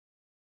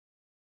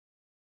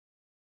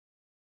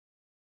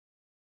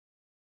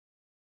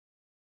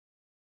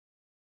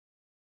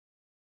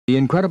The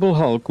Incredible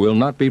Hulk will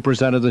not be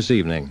presented this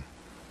evening.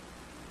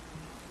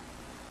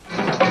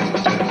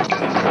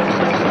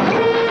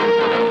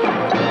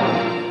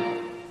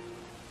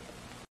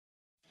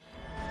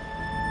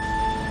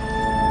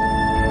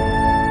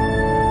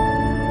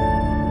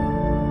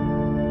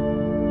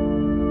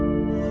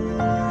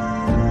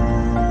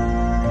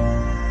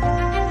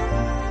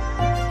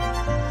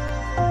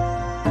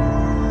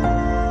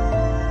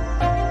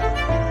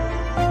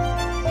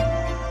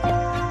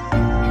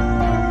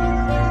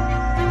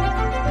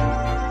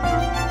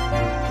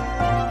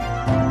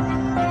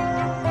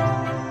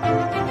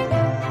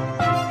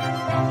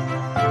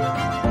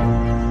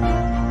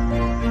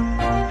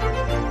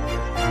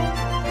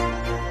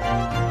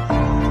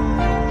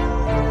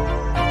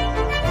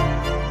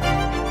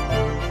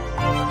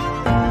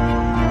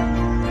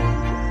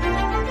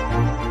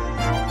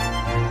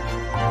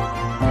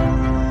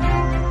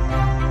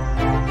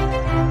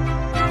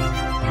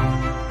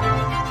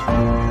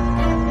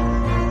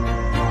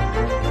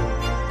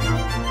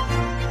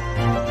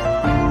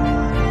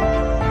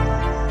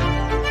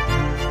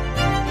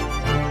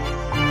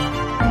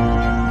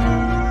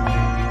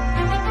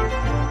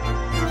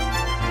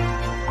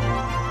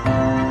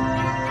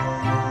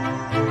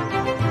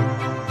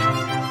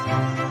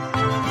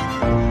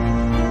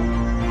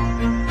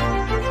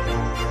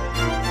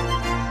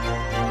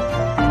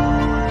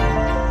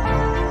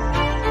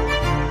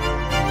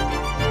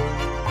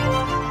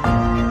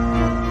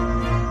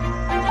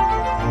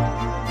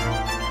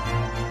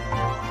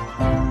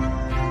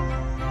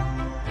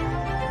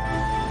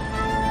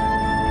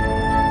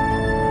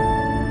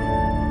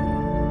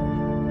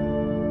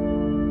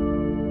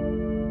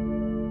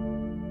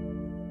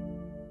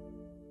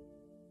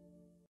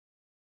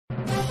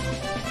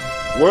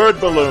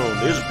 Word Balloon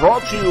is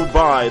brought to you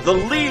by the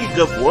League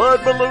of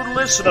Word Balloon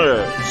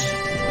Listeners.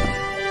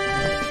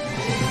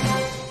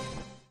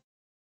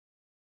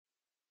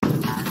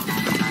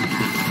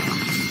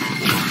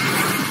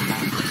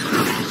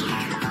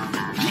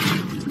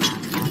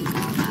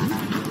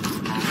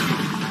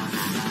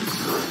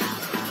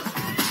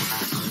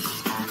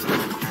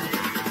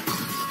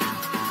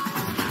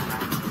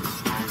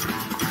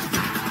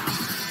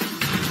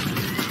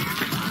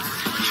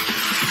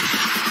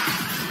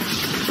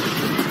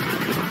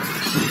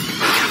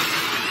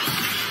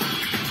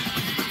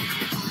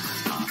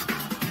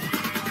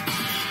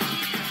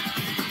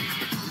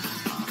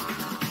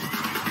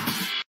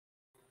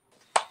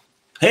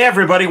 Hey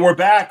everybody, we're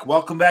back.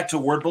 Welcome back to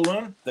Word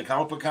Balloon, the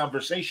comic book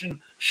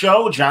conversation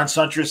show. John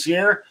Suntress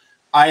here.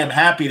 I am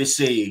happy to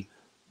see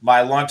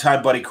my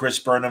longtime buddy Chris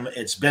Burnham.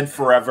 It's been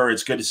forever.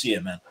 It's good to see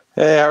you, man.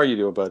 Hey, how are you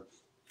doing, bud?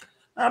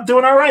 I'm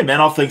doing all right, man.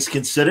 All things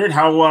considered.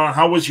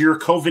 How was your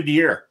COVID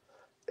year?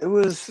 It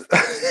was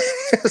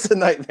it was a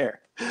nightmare.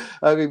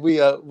 I mean,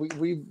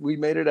 we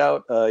made it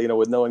out,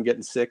 with no one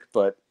getting sick,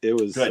 but it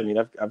was. Good. I mean,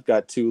 I've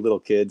got two little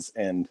kids,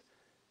 and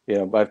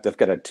I've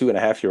got a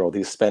 2.5-year-old.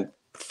 He's spent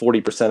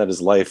 40% of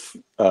his life,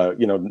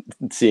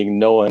 seeing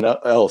no one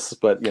else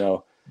but,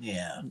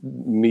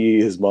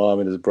 me, his mom,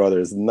 and his brother.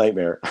 Is a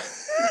nightmare.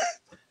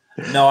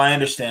 No, I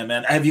understand,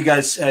 man. Have you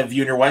and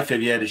your wife,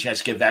 have you had a chance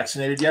to get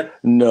vaccinated yet?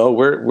 No,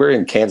 we're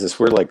in Kansas.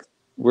 We're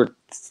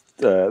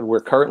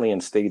currently in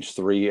stage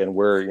 3, and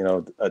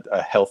we're,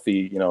 a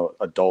healthy,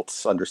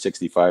 adults under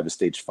 65 to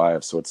stage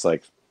 5. So it's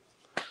like,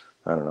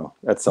 I don't know.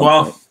 At some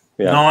point.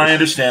 Yeah. No, I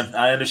understand.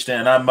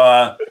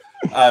 I'm,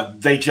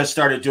 they just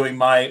started doing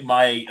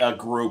my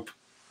group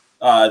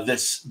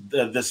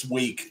this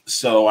week,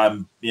 so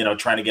I'm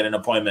trying to get an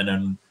appointment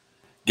and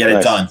get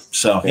it done.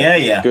 So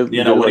yeah. Good,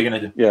 what are you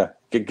gonna do? Yeah,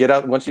 get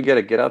out once you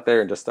get out there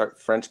and just start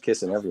French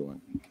kissing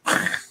everyone.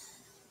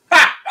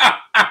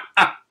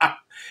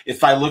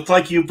 If I looked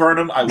like you,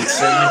 Burnham, I would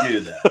certainly do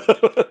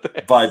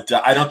that. But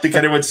I don't think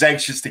anyone's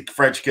anxious to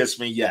French kiss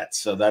me yet,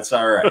 so that's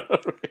all right.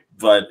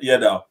 But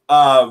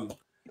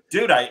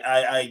dude,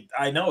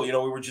 I know, we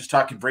were just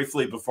talking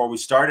briefly before we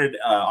started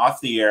off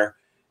the air,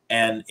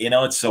 and,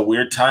 it's a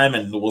weird time,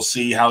 and we'll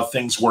see how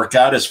things work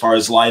out as far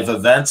as live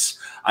events.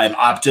 I'm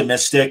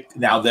optimistic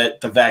now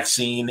that the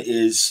vaccine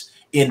is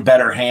in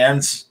better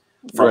hands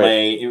from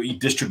a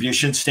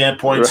distribution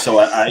standpoint.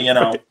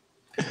 Right.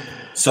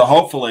 So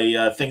hopefully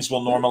things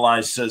will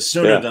normalize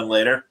sooner than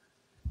later.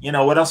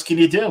 What else can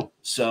you do?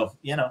 So,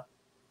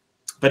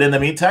 but in the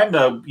meantime,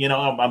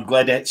 I'm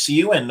glad to see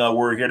you, and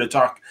we're here to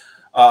talk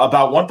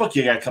about one book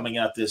you got coming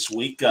out this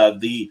week,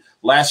 the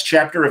last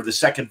chapter of the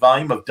second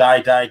volume of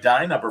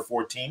Die, number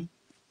 14.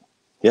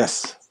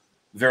 Yes.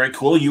 Very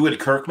cool. You and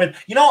Kirkman.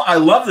 I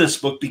love this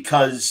book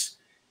because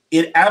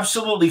it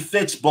absolutely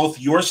fits both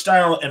your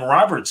style and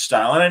Robert's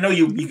style. And I know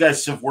you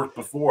guys have worked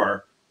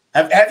before.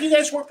 Have you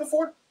guys worked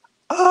before?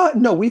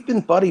 No, we've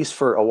been buddies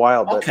for a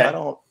while, but okay. I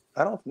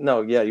don't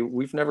know. Yeah,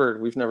 we've never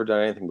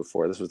done anything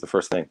before. This was the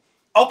first thing.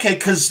 Okay,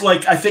 because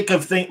I think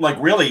of things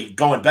really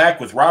going back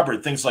with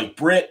Robert, things like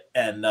Brit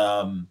and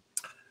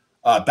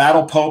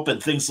Battle Pope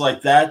and things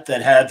like that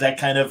had that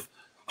kind of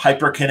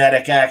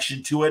hyperkinetic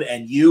action to it,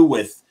 and you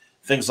with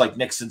things like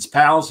Nixon's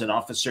Pals and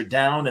Officer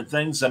Downe and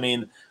things. I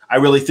mean, I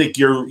really think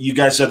you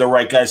guys are the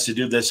right guys to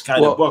do this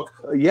kind of book.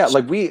 Yeah,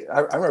 like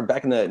I remember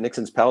back in the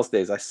Nixon's Palace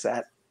days, I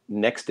sat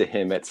next to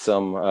him at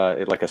some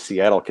at like a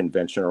Seattle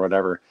convention or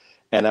whatever,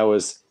 and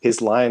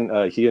his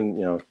line. He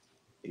and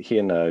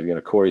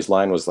Corey's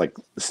line was like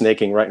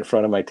snaking right in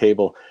front of my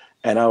table,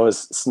 and I was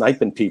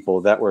sniping people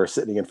that were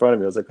sitting in front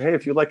of me. I was like, "Hey,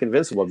 if you like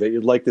Invincible, I bet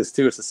you'd like this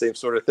too. It's the same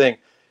sort of thing."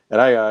 And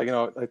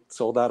I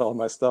sold out all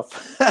my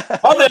stuff.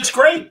 Oh, that's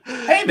great.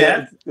 Hey,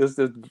 man. It was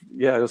a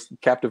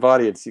captive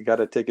audience. You got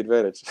to take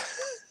advantage.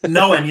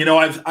 No, and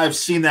I've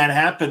seen that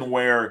happen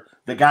where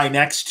the guy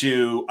next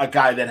to a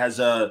guy that has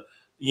a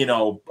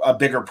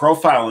bigger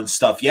profile and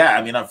stuff. Yeah,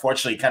 I mean,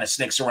 unfortunately, it kind of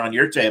sneaks around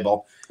your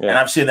table, and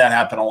I've seen that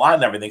happen a lot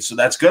and everything. So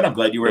that's good. I'm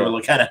glad you were able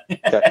to kind of.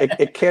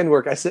 It can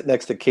work. I sit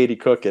next to Katie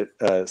Cook at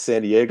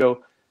San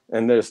Diego,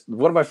 and there's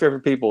one of my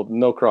favorite people.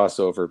 No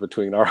crossover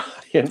between our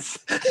audience.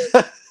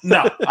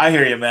 No, I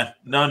hear you, man.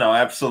 No,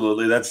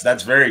 absolutely.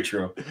 That's very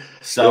true.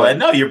 So, and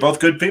no, you're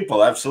both good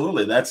people.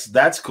 Absolutely.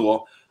 That's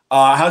cool.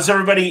 How's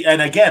everybody? And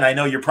again, I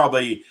know you're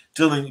probably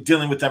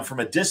dealing with them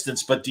from a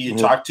distance, but do you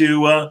talk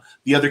to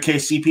the other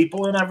KC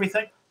people and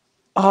everything?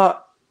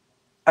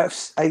 I've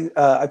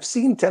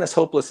seen Dennis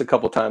Hopeless a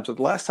couple times, but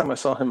the last time I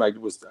saw him, I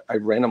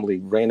randomly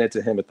ran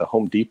into him at the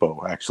Home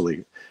Depot.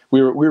 Actually,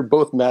 we were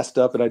both messed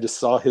up, and I just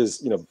saw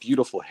his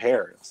beautiful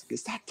hair. I was like,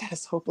 "Is that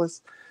Dennis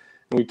Hopeless?"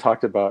 And we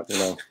talked about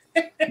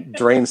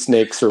drain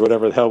snakes or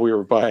whatever the hell we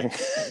were buying.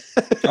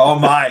 Oh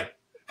my!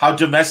 How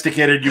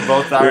domesticated you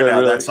both are now.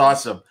 Really. That's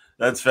awesome.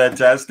 That's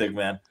fantastic,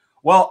 man.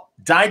 Well,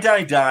 Die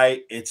Die Die.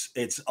 It's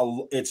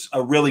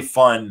a really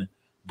fun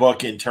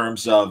book in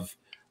terms of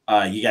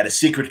you got a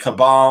secret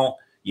cabal.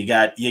 You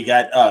got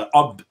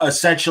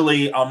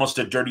essentially almost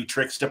a dirty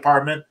tricks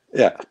department.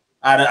 Yeah.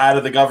 Out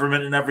of the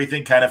government and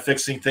everything, kind of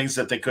fixing things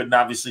that they couldn't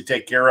obviously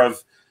take care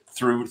of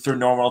through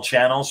normal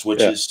channels,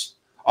 which is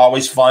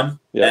always fun,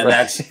 and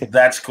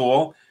that's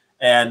cool.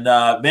 And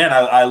man,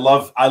 I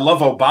love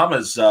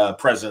Obama's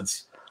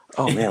presence.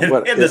 Oh man,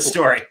 in the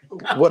story.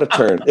 What a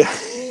turn!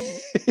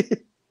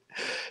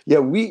 Yeah,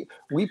 we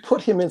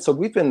put him in. So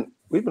we've been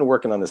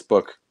working on this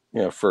book,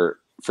 for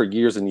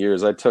years and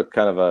years. I took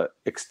kind of a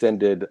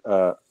extended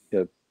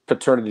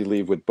paternity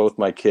leave with both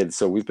my kids,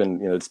 so we've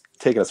been it's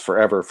taken us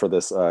forever for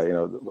this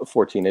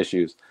 14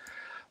 issues.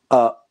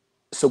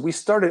 So we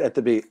started at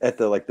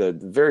the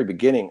very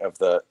beginning of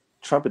the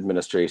Trump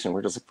administration.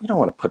 We're just like, we don't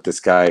want to put this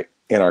guy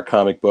in our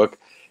comic book,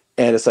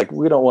 and it's like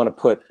we don't want to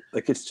put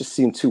it's just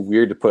seemed too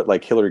weird to put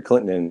like Hillary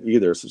Clinton in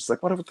either. So it's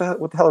like what the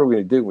hell are we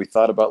going to do? We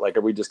thought about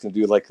are we just going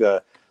to do like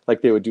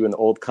they would do in the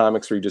old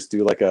comics where you just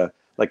do like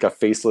a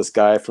faceless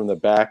guy from the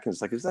back, and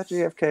it's like, is that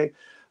JFK?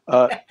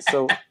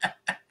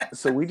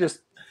 So we just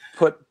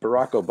put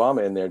Barack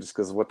Obama in there just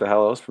because what the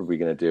hell else were we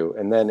going to do?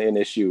 And then in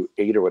issue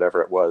 8 or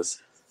whatever it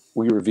was,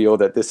 we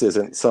revealed that this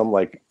isn't some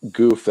like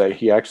goof, that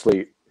he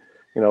actually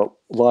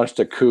launched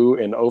a coup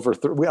and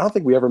overthrew. I don't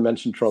think we ever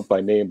mentioned Trump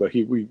by name, but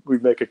we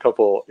make a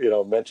couple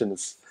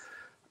mentions.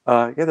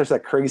 There's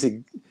that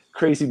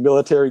crazy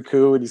military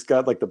coup, and he's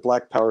got like the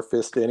Black Power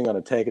fist standing on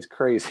a tank. It's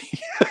crazy.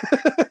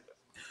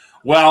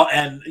 Well,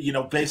 and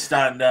based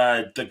on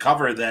the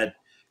cover that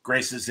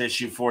graces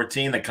issue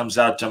 14 that comes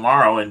out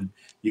tomorrow, and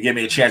you gave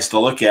me a chance to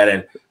look at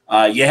it,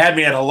 you had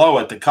me at hello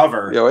at the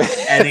cover,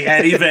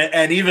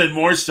 and even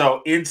more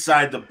so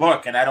inside the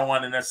book. And I don't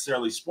want to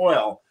necessarily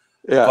spoil,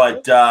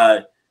 but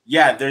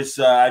there's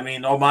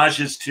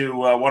homages to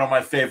one of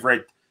my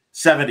favorite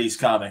 70s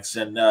comics,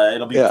 and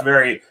it'll be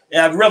very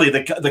really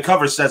the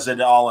cover says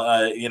it all,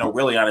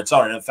 really on its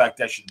own. And in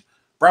fact, I should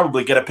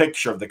probably get a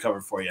picture of the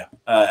cover for you,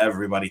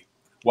 everybody,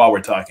 while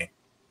we're talking.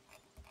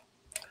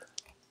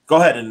 Go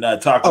ahead and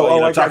talk.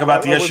 Talk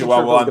about the issue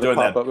while I'm doing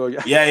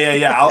that.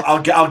 Yeah.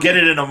 I'll get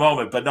it in a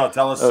moment, but no,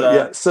 tell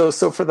us.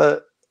 So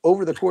for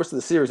over the course of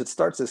the series, it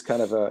starts as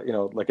kind of a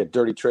like a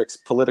dirty tricks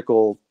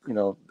political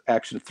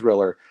action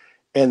thriller,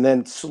 and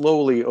then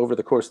slowly over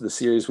the course of the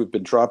series, we've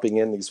been dropping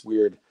in these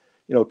weird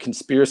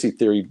conspiracy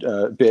theory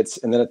bits,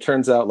 and then it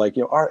turns out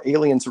are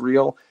aliens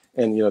real,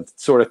 and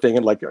sort of thing,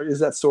 and is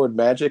that sword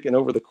magic? And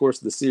over the course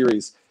of the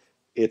series,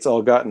 it's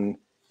all gotten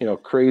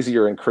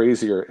crazier and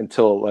crazier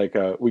until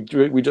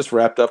we just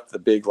wrapped up the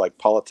big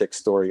politics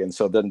story, and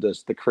so then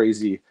the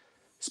crazy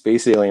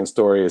space alien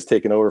story is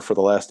taken over for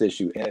the last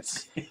issue, and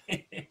it's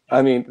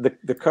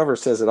the cover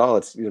says it all.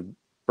 It's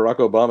Barack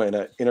Obama in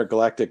an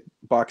intergalactic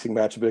boxing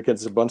match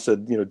against a bunch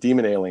of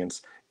demon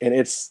aliens, and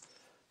it's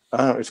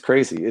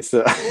crazy. It's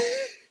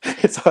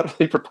it's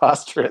utterly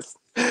preposterous.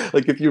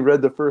 If you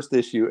read the first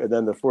issue and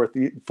then the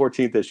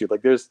 14th issue,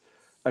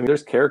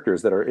 there's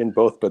characters that are in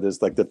both, but there's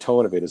the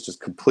tone of it is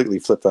just completely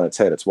flipped on its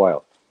head. It's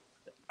wild.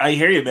 I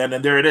hear you, man.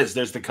 And there it is.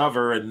 There's the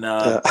cover, and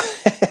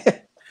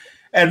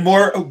and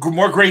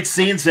more great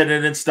scenes in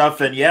it and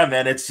stuff. And yeah,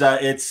 man, it's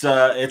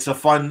a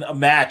fun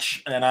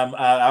match. And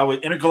I was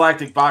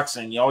intergalactic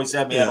boxing. You always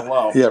have me at a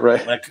low. Yeah,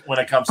 right. When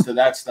it comes to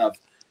that stuff,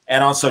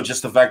 and also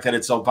just the fact that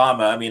it's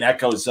Obama.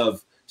 Echoes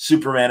of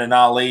Superman and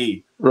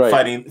Ali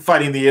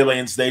fighting the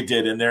aliens they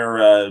did in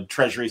their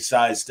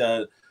treasury-sized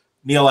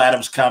Neil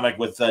Adams comic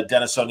with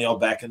Dennis O'Neil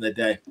back in the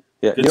day.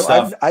 Yeah, Good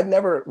stuff. I've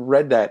never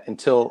read that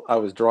until I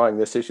was drawing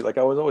this issue. Like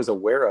I was always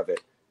aware of it,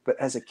 but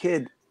as a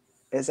kid,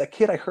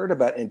 I heard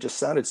about it and it just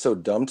sounded so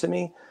dumb to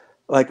me.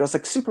 Like I was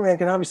like, Superman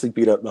can obviously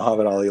beat up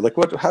Muhammad Ali. Like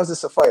what? How's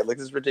this a fight? Like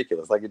this is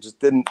ridiculous. Like it just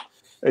didn't.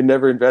 I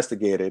never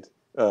investigated.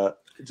 It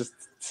just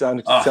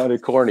sounded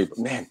corny. But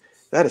man,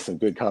 that is some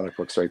good comic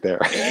books right there.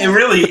 It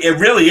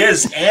really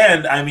is.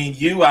 And I mean,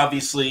 you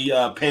obviously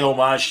pay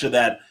homage to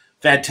that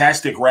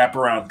fantastic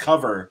wraparound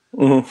cover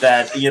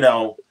that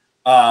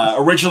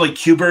originally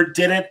Kubert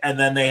did it, and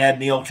then they had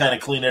Neil kind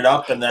of clean it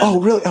up, and then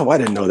really? I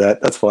didn't know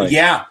that. That's funny.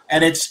 Yeah,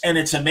 and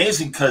it's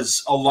amazing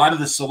because a lot of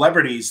the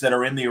celebrities that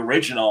are in the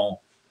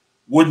original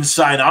wouldn't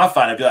sign off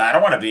on it. Be like, I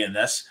don't want to be in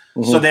this.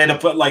 So they had to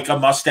put like a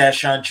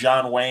mustache on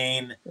John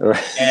Wayne,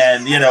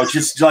 and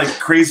just like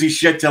crazy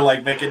shit to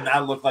like make it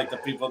not look like the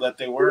people that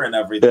they were and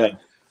everything. Yeah.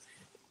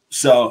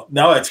 So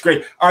no, it's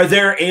great. Are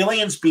there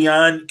aliens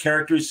beyond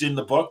characters in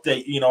the book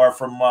that are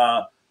from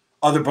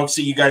other books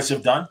that you guys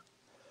have done?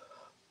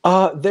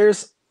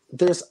 There's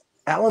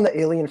Alan the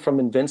alien from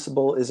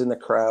Invincible is in the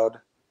crowd.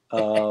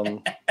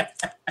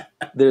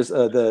 There's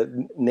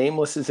the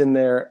Nameless is in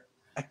there.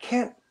 I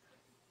can't.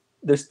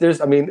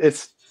 I mean,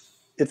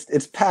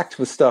 it's packed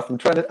with stuff. I'm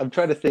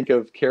trying to think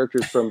of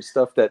characters from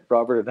stuff that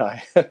Robert and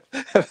I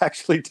have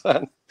actually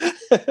done.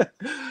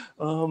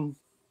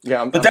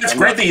 Yeah, but that's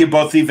great that you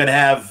both even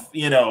have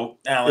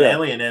Alan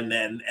Alien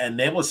and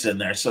Nameless in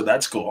there. So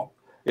that's cool.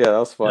 Yeah, that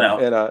was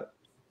fun. And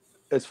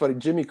it's funny.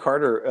 Jimmy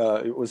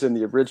Carter was in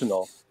the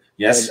original.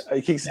 Yes,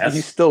 and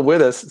he's still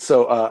with us.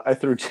 So I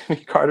threw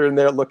Jimmy Carter in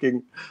there,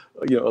 looking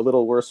a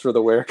little worse for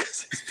the wear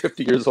because he's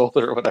 50 years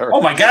older or whatever.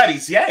 Oh my God,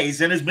 he's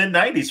in his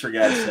mid-90s for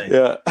God's sake.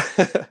 Yeah.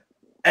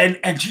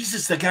 And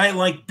Jesus, the guy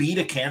beat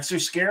a cancer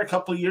scare a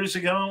couple of years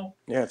ago.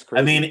 Yeah, it's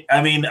crazy.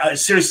 I mean,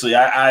 seriously,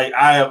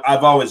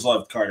 I've always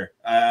loved Carter.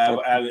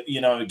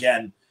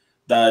 Again,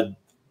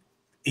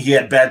 he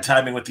had bad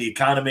timing with the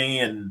economy,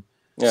 and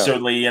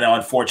certainly,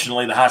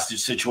 unfortunately, the hostage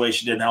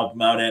situation didn't help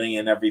him out any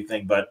and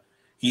everything. But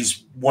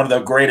he's one of the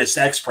greatest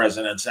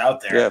ex-presidents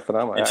out there. Yeah,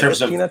 phenomenal. In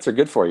terms of peanuts are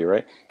good for you,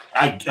 right?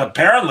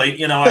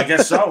 Apparently, I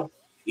guess so.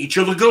 Eat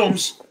your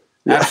legumes.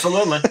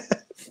 Absolutely.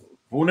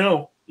 Who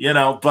knew?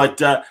 But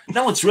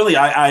no, it's really,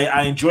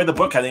 I enjoy the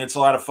book. I think it's a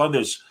lot of fun.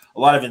 There's a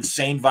lot of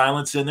insane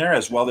violence in there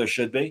as well. There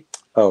should be.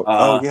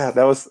 Yeah.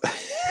 That was,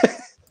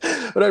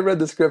 when I read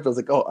the script, I was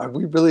like, are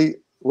we really,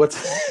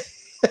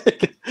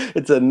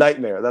 it's a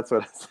nightmare. That's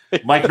what it's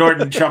like. Mike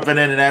Norton jumping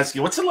in and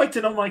asking, what's it like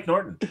to know Mike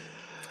Norton?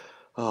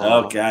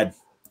 Oh God.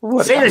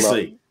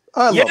 Seriously.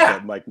 I love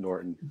that Mike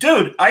Norton.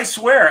 Dude, I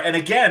swear. And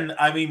again,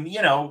 I mean,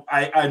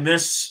 I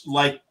miss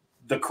like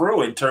the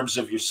crew in terms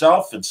of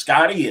yourself and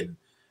Scotty and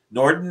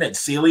Norton and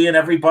Celia and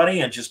everybody,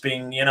 and just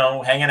being,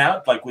 hanging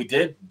out like we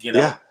did,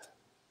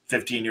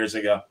 15 years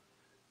ago.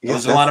 It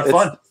was a lot of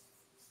fun.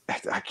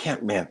 I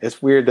can't, man.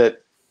 It's weird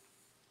that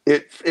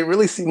it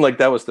really seemed like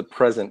that was the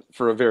present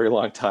for a very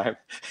long time.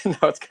 And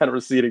now it's kind of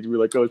receding to be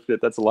like, oh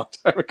shit, that's a long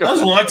time ago. That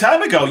was a long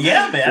time ago.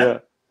 Yeah, man. Yeah.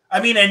 I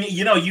mean, and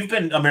you've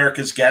been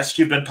America's guest.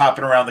 You've been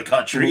popping around the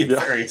country in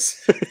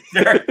various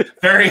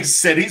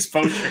cities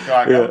post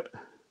Chicago.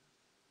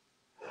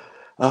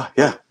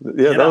 Yeah.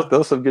 That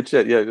was some good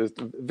shit. Yeah, it was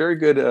very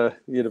good.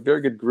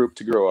 Very good group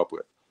to grow up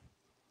with.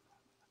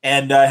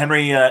 And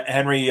Henry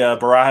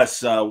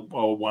Barajas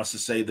wants to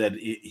say that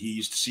he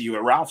used to see you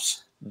at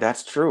Ralph's.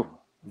 That's true.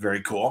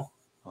 Very cool.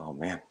 Oh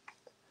man,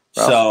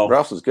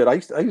 Ralph's was good.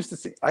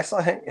 I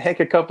saw Hank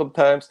a couple of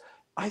times.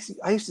 I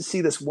used to see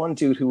this one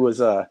dude who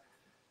was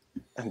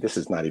and this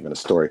is not even a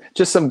story.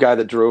 Just some guy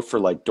that drove for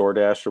like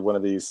DoorDash or one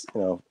of these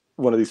food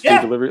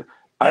delivery.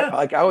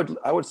 Yeah.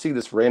 I would see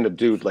this random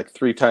dude like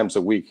 3 times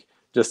a week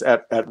just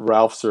at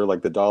Ralph's or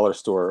like the dollar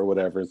store or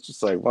whatever. It's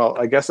just like, well,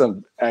 I guess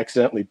I'm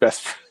accidentally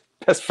best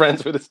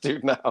friends with this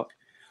dude now.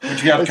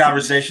 Did you have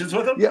conversations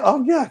with him? Yeah.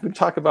 Oh yeah. We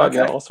talk about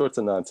all sorts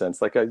of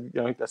nonsense. Like I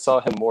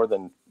saw him more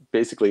than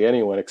basically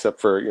anyone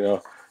except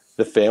for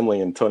the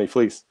family and Tony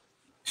Fleece.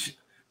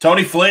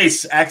 Tony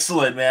Fleece,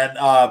 excellent, man.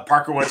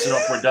 Parker wants to know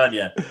if we're done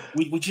yet.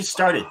 We just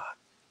started.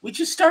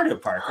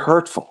 Parker.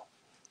 Hurtful.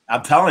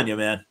 I'm telling you,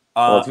 man.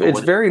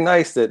 It's very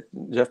nice that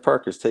Jeff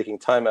Parker's taking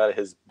time out of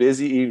his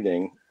busy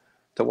evening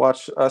to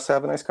watch us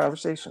have a nice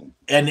conversation.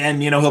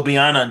 And he'll be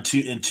on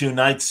two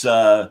nights.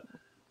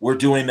 We're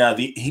doing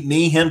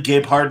me, him,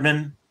 Gabe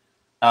Hardman,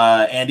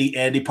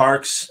 Andy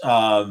Parks,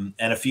 and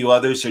a few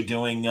others are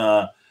doing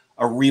a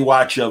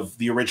rewatch of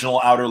the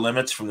original Outer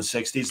Limits from the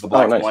 '60s, the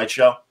black and white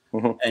show.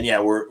 Mm-hmm. And yeah,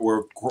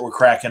 we're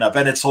cracking up,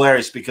 and it's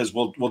hilarious because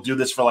we'll do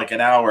this for like an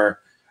hour,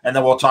 and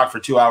then we'll talk for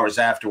 2 hours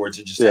afterwards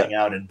and just hang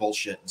out and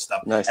bullshit and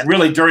stuff. Nice. And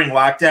really during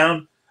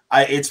lockdown,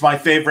 it's my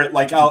favorite.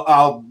 Like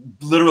I'll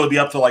literally be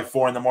up till like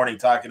 4 a.m.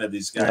 talking to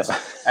these guys,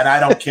 and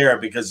I don't care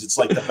because it's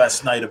like the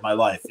best night of my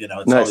life. It's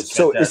nice. Always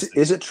fantastic. So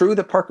is it true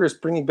that Parker is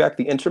bringing back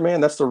the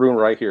Interman? That's the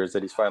rumor right here, is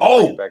that he's finally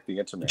bringing back the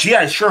Interman. Gee,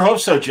 I sure hope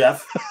so,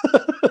 Jeff.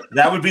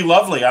 That would be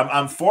lovely.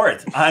 I'm for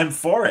it. I'm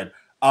for it.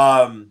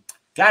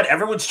 God, God,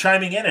 everyone's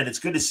chiming in, and it's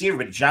good to see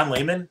everybody. John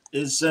Lehman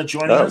is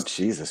joining us. Oh,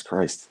 Jesus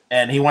Christ.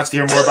 And he wants to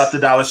hear more about the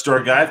Dollar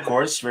Store Guy, of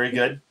course. Very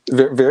good.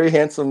 Very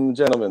handsome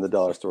gentleman, the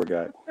Dollar Store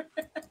Guy.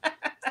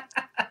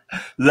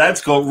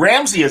 That's cool.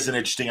 Ramsey has an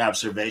interesting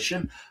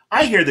observation.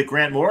 I hear that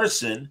Grant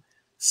Morrison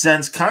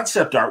sends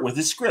concept art with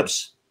his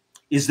scripts.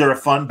 Is there a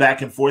fun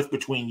back and forth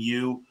between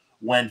you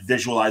when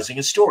visualizing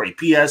a story?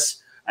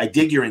 P.S. I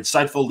dig your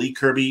insightful Lee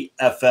Kirby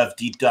FF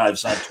deep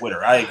dives on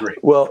Twitter. I agree.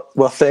 Well,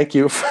 thank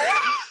you.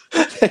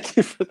 Thank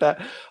you for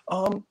that.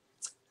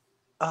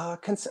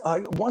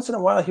 Once in a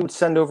while, he would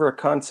send over a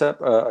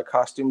concept, a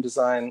costume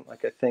design.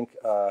 Like I think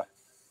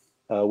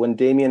when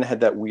Damien had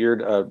that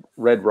weird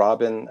Red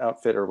Robin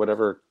outfit or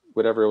whatever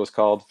it was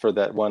called for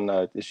that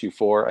one issue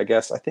 4, I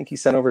guess. I think he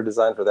sent over a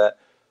design for that.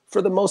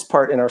 For the most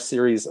part in our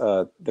series,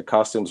 the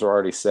costumes are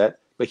already set,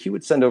 but he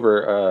would send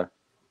over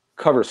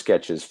cover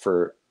sketches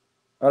for,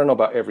 I don't know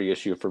about every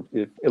issue, for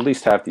at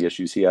least half the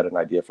issues he had an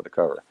idea for the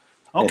cover.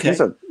 Okay.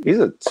 And he's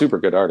a super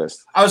good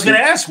artist. I was going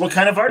to ask, what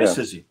kind of artist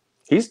is he?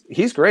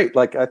 He's great.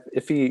 Like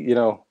if he,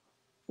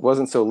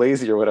 wasn't so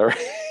lazy or whatever,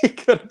 he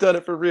could have done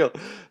it for real.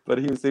 But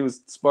he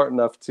was smart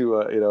enough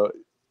to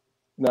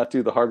not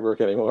do the hard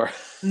work anymore.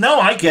 No,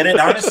 I get it.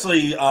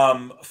 Honestly,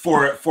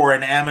 for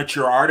an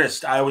amateur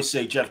artist, I always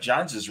say Jeff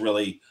Johns is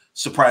really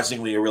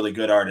surprisingly a really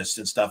good artist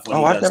and stuff.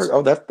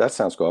 That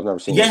sounds cool. I've never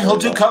seen. Yeah,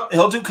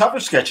 he'll do cover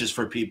sketches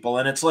for people,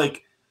 and it's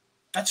like,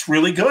 that's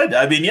really good.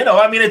 I mean,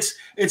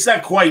 it's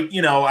not quite,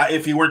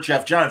 if he weren't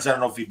Jeff Johns, I don't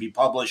know if he'd be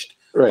published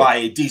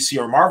by DC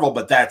or Marvel,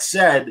 but that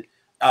said,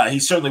 he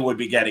certainly would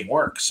be getting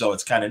work. So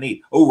it's kind of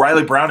neat. Oh,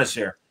 Riley Brown is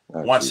here.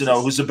 Wants to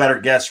know who's a better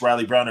guest,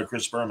 Riley Brown or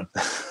Chris Burnham?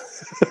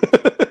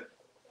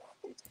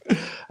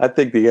 I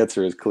think the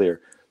answer is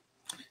clear.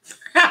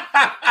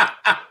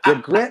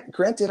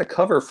 Grant did a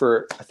cover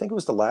for, I think it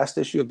was the last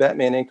issue of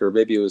Batman Inc., or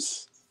maybe it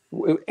was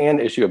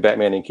an issue of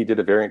Batman Inc. He did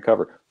a variant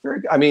cover.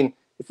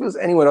 If it was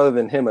anyone other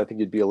than him, I think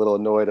you'd be a little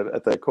annoyed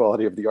at the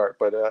quality of the art.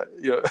 But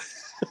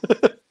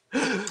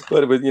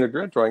but with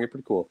Grant drawing it,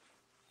 pretty cool.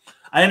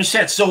 I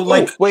understand. So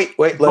wait,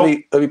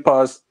 let me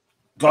pause.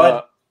 Go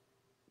ahead.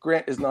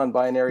 Grant is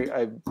non-binary.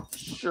 I'm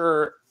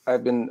sure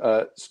I've been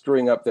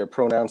screwing up their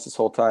pronouns this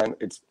whole time.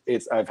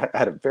 I've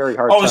had a very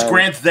hard time. Oh, is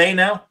Grant they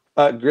now?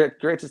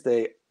 Grant is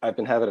they. I've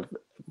been having a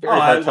very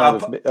hard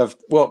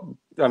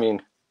time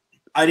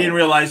I didn't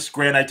realize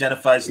Grant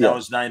identifies now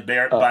as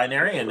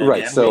binary, and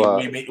right. Again, so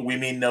we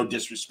mean no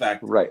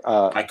disrespect, right?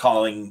 By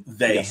calling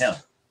they him.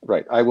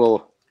 Right. I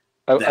will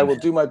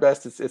do my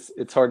best.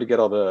 It's hard to get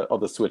all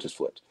the switches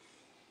flipped.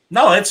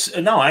 No,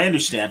 I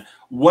understand.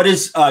 What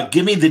is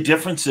give me the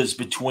differences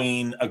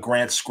between a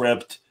Grant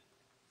script,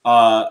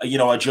 a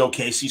Joe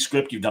Casey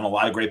script. You've done a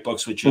lot of great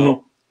books with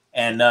Joe,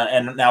 and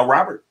now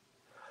Robert.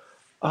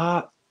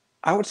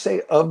 I would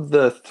say of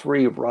the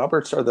three,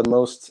 Roberts are the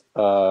most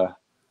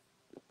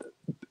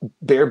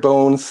bare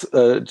bones.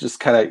 Just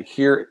kind of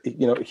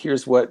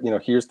here's what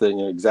here's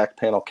the exact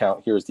panel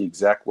count. Here's the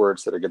exact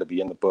words that are going to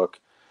be in the book.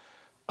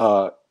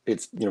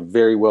 It's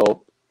very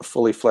well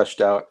fully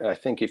fleshed out. And I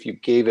think if you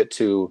gave it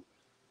to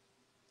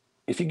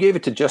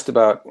just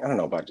about, I don't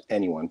know about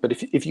anyone, but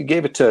if you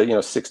gave it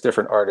to 6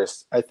 different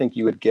artists, I think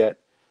you would get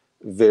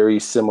very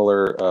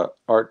similar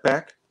art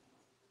back.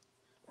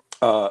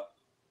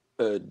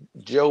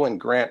 Joe and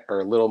Grant are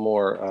a little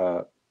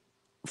more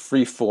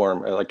free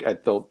form. Like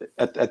at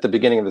the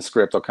beginning of the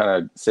script, I'll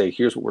kind of say,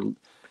 here's what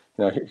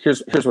we're,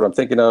 here's what I'm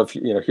thinking of.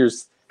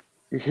 Here's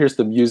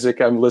the music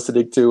I'm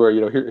listening to, or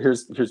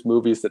here's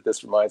movies that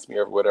this reminds me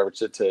of, or whatever,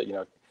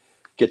 to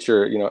get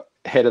your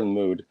head in the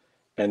mood.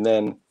 And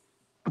then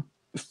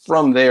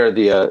from there,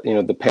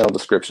 the panel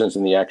descriptions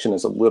and the action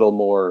is a little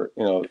more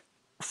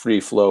free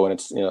flow, and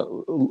it's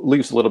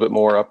leaves a little bit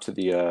more up to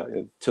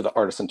the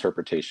artist's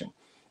interpretation,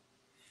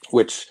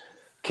 which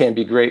can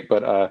be great.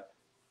 But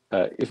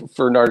if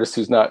for an artist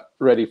who's not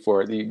ready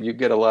for it, you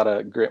get a lot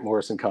of Grant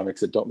Morrison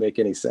comics that don't make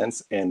any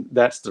sense, and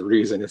that's the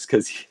reason. Is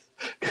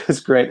because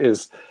Grant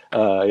is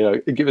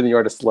giving the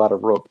artist a lot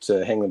of rope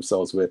to hang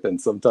themselves with, and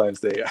sometimes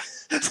they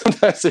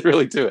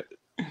really do it.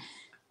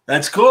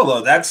 That's cool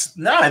though.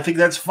 I think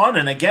that's fun.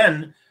 And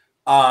again,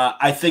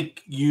 I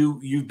think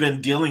you've been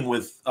dealing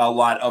with a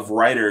lot of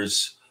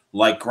writers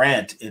like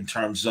Grant in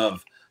terms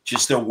of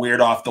just their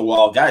weird off the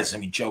wall guys. I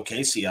mean, Joe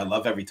Casey, I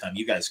love every time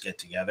you guys get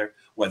together,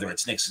 whether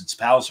it's Nixon's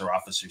Pals or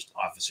Officer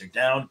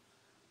Downe.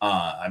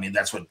 I mean,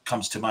 that's what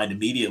comes to mind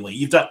immediately.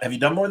 Have you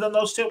done more than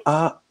those two?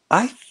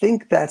 I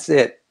think that's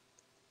it.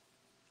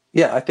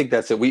 Yeah, I think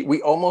that's it.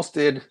 We almost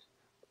did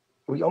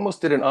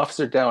an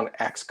Officer Downe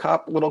Axe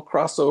Cop little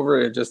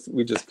crossover.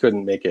 We just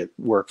couldn't make it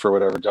work for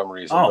whatever dumb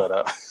reason. Oh.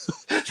 But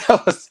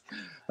that was,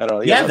 I don't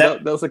know. Yeah,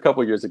 that was a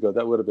couple years ago.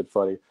 That would have been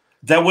funny.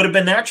 That would have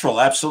been natural.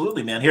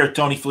 Absolutely, man. Here,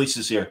 Tony Fleece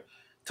is here.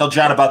 Tell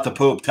John about the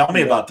poop. Tell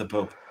me about the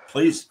poop,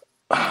 please.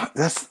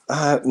 That's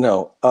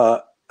no.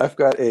 I've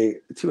got a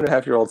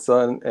 2.5-year-old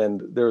son,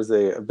 and there was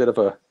a bit of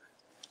a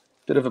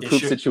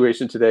poop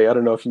situation today. I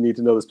don't know if you need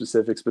to know the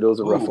specifics, but it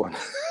was a rough one.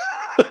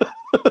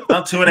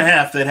 About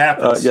 2.5. That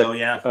happens. So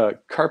yeah.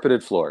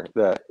 Carpeted floor.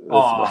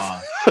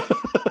 Well,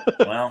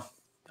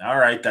 All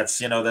right,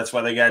 that's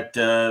why they got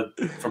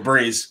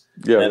Febreze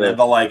and then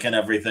the like and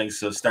everything.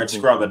 So start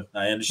scrubbing.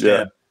 I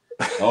understand.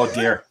 Yeah. Oh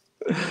dear.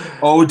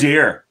 Oh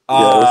dear.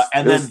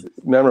 It was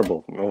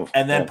memorable.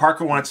 And then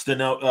Parker wants to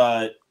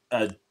know,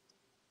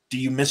 do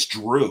you miss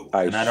Drew?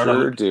 I don't sure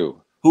know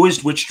do. Who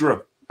is which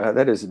Drew?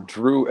 That is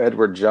Drew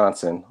Edward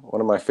Johnson,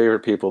 one of my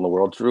favorite people in the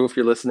world. Drew, if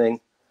you're listening,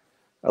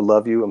 I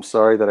love you. I'm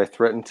sorry that I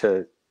threatened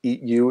to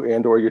eat you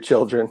and or your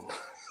children.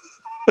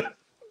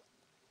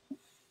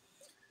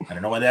 I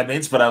don't know what that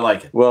means, but I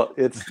like it. Well,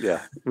 it's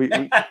we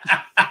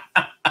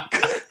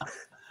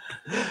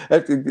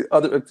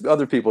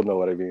other people know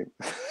what I mean.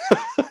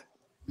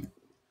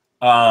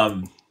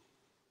 Oh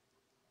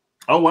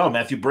wow,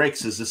 Matthew Brake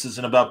says this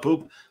isn't about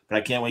poop, but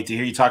I can't wait to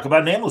hear you talk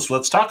about Nameless.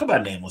 Let's talk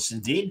about Nameless.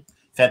 Indeed,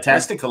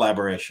 fantastic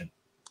collaboration.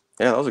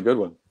 Yeah, that was a good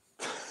one.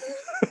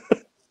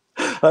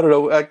 I don't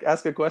know.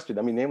 Ask a question.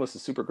 I mean, Nameless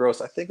is super gross.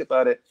 I think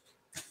about it.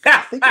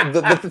 I think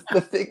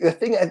the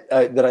thing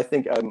that I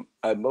think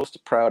I'm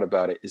most proud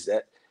about it is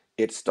that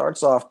it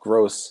starts off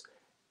gross,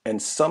 and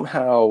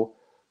somehow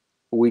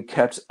we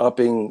kept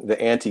upping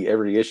the ante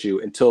every issue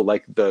until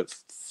like the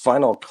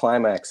final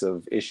climax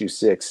of issue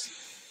 6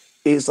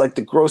 is like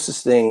the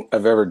grossest thing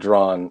I've ever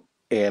drawn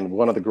and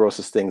one of the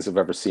grossest things I've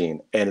ever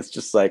seen. And it's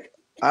just like,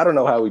 I don't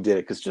know how we did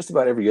it, because just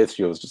about every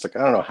issue was just like,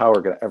 I don't know how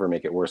we're going to ever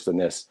make it worse than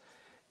this.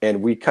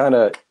 And we kind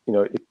of,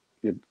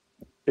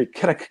 it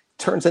kind of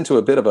turns into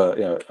a bit of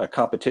a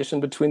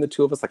competition between the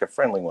two of us, like a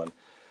friendly one.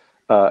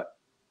 I'll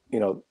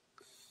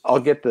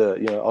get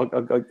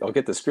I'll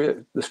get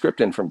the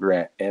script in from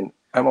Grant, and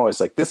I'm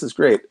always like, this is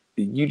great.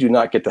 You do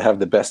not get to have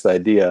the best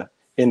idea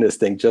in this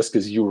thing just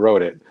because you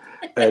wrote it.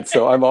 And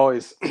so I'm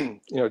always,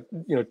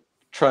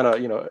 trying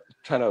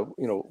to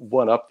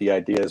one up the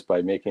ideas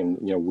by making,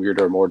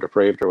 weirder, more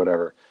depraved or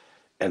whatever.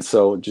 And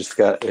so just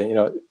got,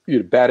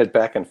 you batted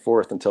back and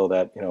forth until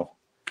that,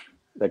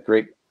 that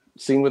great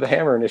scene with the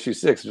hammer in issue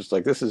 6. Just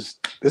like, this is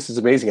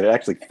amazing. And it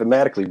actually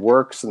thematically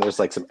works. And there's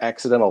like some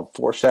accidental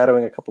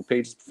foreshadowing a couple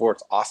pages before.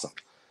 It's awesome.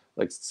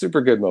 Like,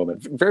 super good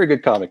moment. Very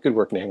good comic. Good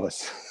work,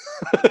 Nameless.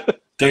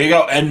 There you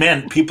go. And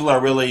man, people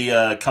are really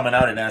coming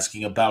out and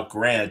asking about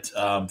Grant.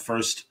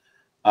 First,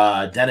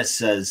 Dennis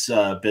says,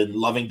 been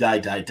loving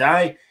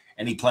Die,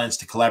 and he plans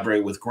to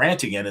collaborate with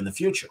Grant again in the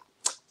future.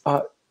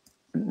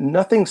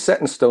 Nothing set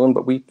in stone,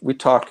 but we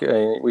talk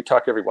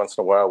every once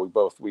in a while.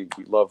 We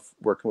love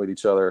working with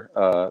each other.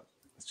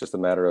 It's just a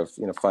matter of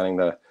finding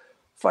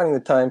the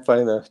time,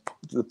 finding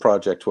the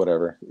project,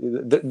 whatever.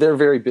 They're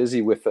very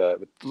busy with.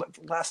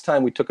 Last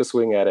time we took a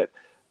swing at it,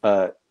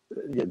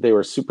 they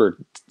were super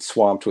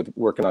swamped with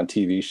working on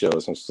TV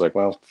shows. And it's like,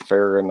 well,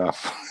 fair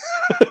enough.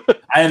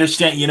 I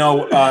understand.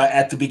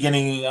 At the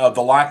beginning of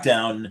the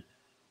lockdown,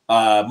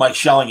 Mike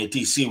Schelling at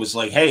DC was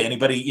like, "Hey,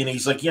 anybody?"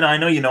 He's like, I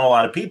know you know a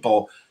lot of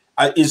people.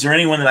 Is there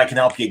anyone that I can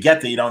help you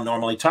get that you don't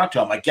normally talk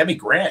to? I'm like, get me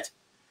Grant.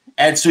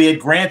 And so he had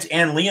Grant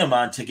and Liam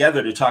on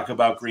together to talk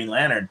about Green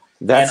Lantern.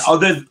 That's a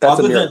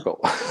miracle.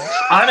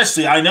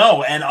 Honestly, I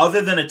know. And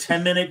other than a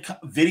 10-minute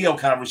video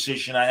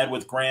conversation I had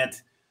with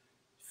Grant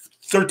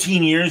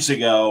 13 years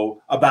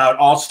ago about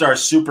All-Star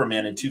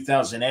Superman in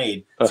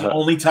 2008, it's the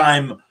only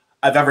time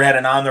I've ever had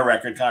an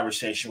on-the-record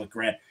conversation with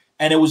Grant.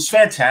 And it was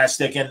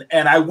fantastic.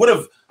 And I would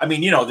have,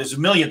 there's a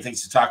million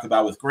things to talk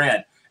about with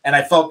Grant. And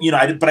I felt, but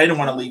I didn't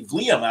want to leave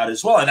Liam out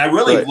as well. And I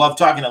really love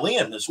talking to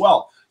Liam as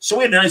well. So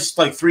we had a nice,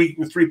 like,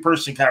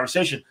 three-person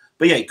conversation.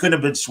 But yeah, it couldn't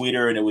have been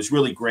sweeter, and it was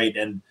really great.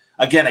 And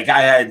again, a guy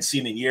I hadn't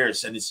seen in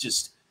years, and it's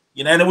just,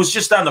 and it was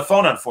just on the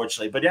phone,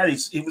 unfortunately. But yeah,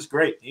 he was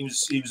great. He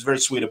was very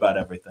sweet about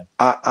everything.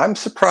 I'm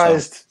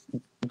surprised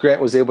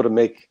Grant was able to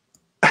make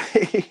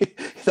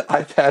the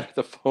iPad,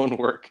 the phone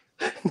work.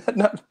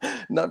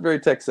 Not very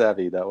tech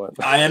savvy, that one.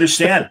 I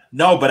understand.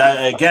 No, but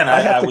I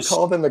had to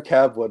call them a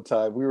cab one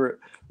time.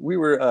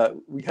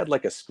 We had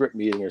like a script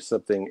meeting or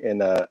something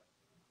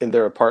in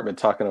their apartment,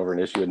 talking over an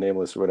issue of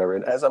Nameless or whatever.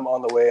 And as I'm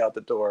on the way out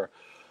the door,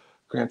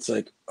 Grant's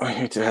like, I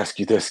need to ask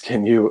you this.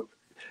 Can you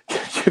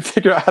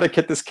figure out how to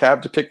get this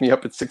cab to pick me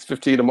up at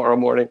 6:15 tomorrow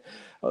morning?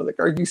 I was like,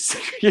 are you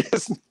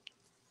serious?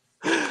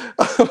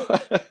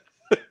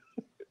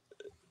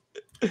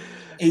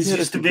 He's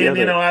used to being,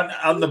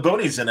 out in the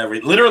boonies and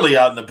everything, literally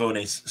out in the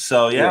boonies.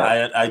 So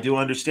yeah. I do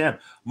understand.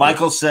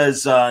 Michael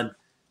says,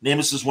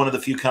 Nameless is one of the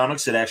few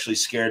comics that actually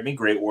scared me.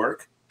 Great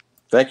work.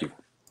 Thank you.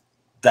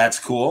 That's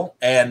cool.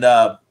 And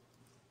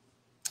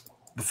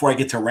before I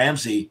get to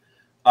Ramsey,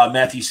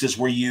 Matthew says,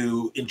 were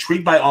you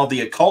intrigued by all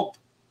the occult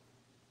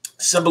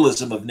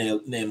symbolism of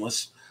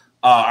Nameless?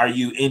 Are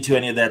you into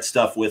any of that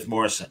stuff with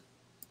Morrison?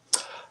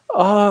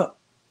 I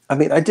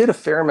did a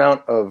fair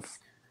amount of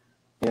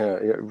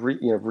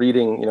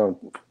reading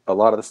a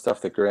lot of the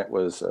stuff that Grant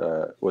was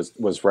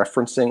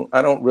referencing.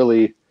 I don't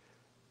really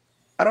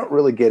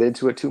get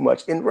into it too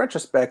much. In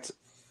retrospect,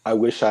 I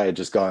wish I had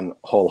just gone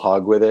whole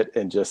hog with it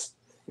and just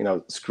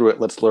screw it.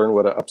 Let's learn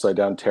what an upside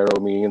down tarot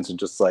means and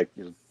just like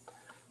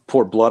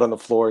pour blood on the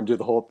floor and do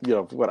the whole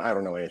what. I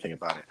don't know anything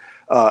about it.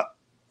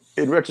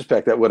 In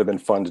retrospect, that would have been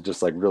fun to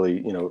just like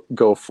really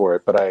go for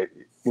it. But I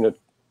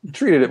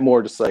treated it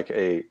more just like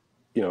a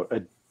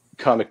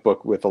comic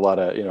book with a lot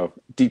of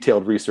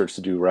detailed research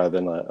to do rather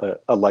than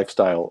a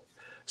lifestyle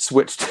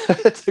switch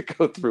to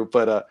go through.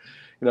 But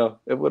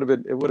it would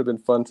have been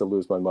fun to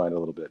lose my mind a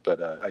little bit,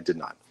 but I did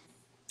not.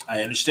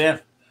 I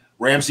understand.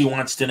 Ramsey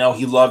wants to know,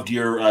 he loved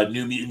your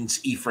New Mutants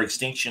E for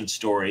Extinction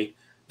story,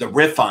 the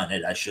riff on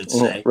it, I should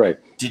say. Right.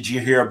 Did you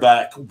hear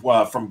back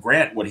from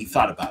Grant what he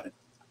thought about it?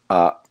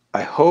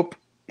 I hope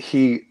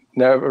he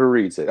never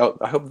reads it. Oh,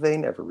 I hope they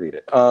never read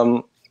it.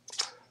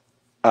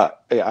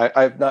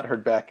 I've not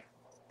heard back.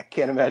 I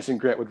can't imagine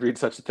Grant would read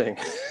such a thing.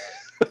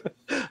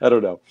 I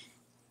don't know.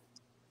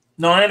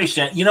 No, I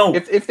understand.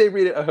 If they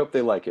read it, I hope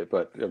they like it.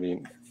 But I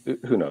mean,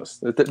 who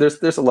knows?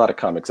 There's a lot of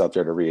comics out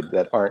there to read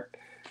that aren't,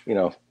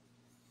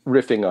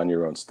 riffing on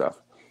your own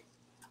stuff.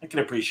 I can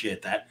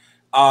appreciate that.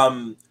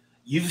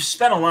 You've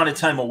spent a lot of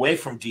time away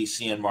from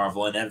DC and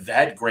Marvel and have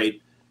had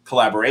great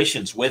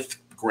collaborations with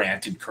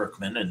Grant and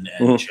Kirkman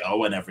and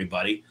Joe and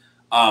everybody.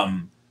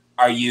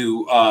 Are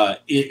you?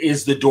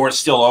 Is the door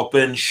still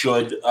open?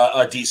 Should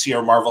a DC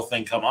or Marvel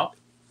thing come up?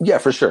 Yeah,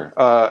 for sure.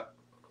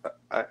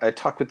 I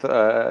talk with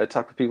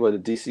people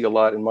at DC a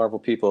lot and Marvel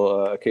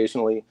people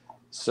occasionally.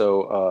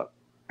 So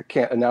I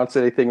can't announce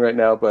anything right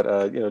now,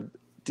 but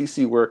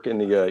DC work in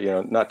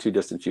the not too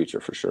distant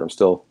future for sure. I'm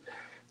still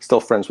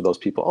friends with those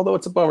people. Although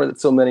it's a bummer that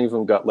so many of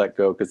them got let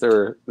go, because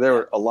there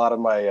were a lot of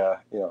my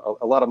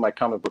a lot of my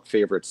comic book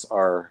favorites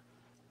are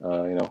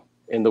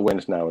in the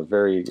wind now.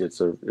 It's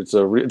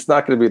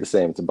not going to be the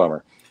same. It's a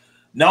bummer.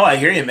 No, I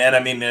hear you, man. I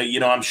mean,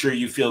 I'm sure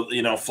you feel,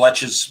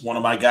 Fletch is one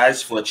of my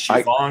guys, Fletch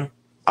Chifong.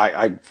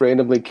 I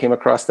randomly came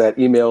across that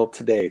email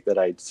today that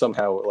I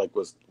somehow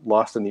was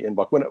lost in the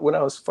inbox. When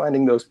I was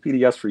finding those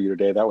PDFs for you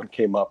today, that one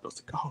came up. I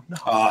was like, oh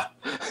no.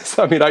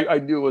 So I mean, I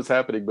knew what was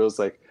happening, but it was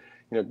like,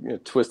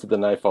 twisted the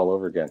knife all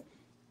over again.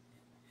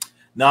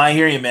 No, I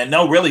hear you, man.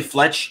 No, really,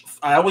 Fletch.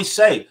 I always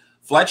say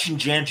Fletch and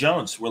Jan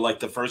Jones were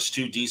like the first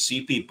two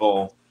DC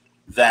people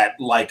that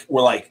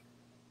were like,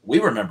 we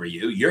remember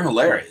you. You're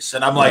hilarious,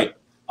 and I'm like,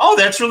 oh,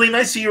 that's really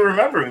nice of you to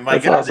remember me. My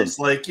God, awesome.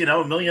 There's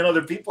a million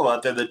other people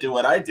out there that do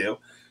what I do.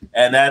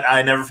 And that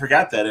I never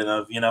forgot that. And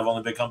I've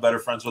only become better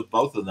friends with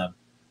both of them.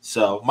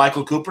 So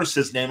Michael Cooper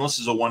says Nameless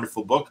is a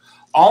wonderful book,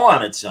 all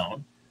on its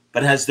own.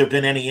 But has there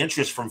been any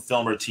interest from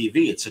film or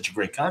TV? It's such a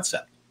great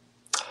concept.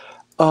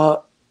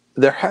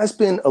 There has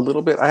been a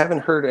little bit. I haven't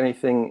heard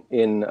anything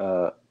in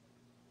a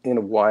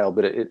while,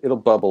 but it'll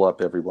bubble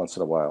up every once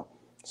in a while.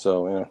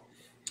 So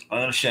I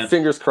understand.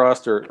 Fingers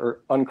crossed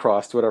or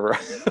uncrossed, whatever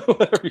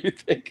you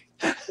think.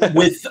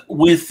 with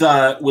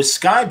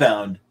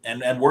Skybound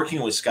and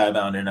working with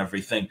Skybound and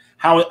everything,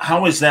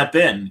 how has that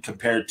been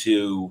compared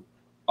to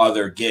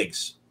other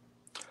gigs?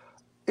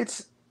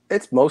 It's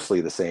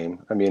mostly the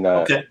same. I mean,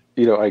 okay.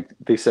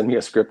 They send me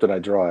a script and I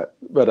draw it,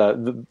 but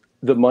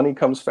the money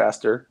comes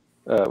faster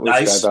with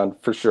nice.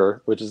 Skybound for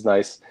sure, which is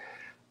nice.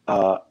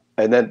 And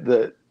then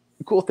the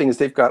cool thing is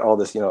they've got all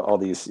this, all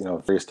these,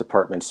 various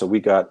departments. So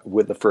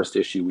with the first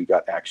issue, we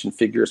got action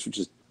figures, which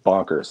is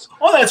bonkers.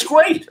 Oh, that's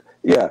great.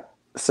 Yeah.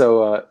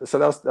 So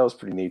that was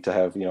pretty neat to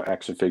have,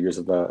 action figures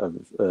of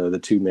the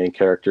two main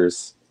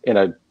characters in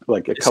a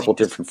couple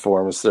different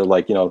forms. They're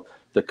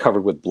they're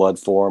covered with blood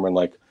form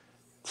and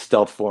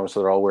stealth form. So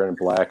they're all wearing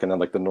black, and then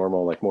the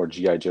normal, more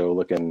G.I. Joe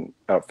looking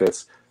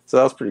outfits. So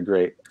that was pretty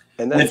great.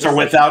 And then with or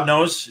without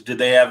nose, did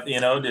they have,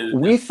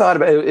 we thought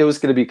about it. It was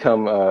going to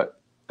become,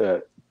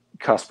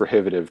 cost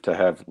prohibitive to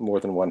have more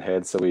than one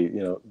head, so we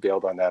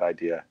bailed on that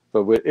idea.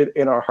 But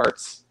in our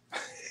hearts,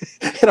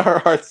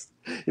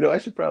 I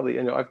should probably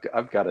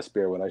I've got a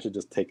spare one. I should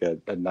just take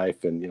a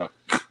knife and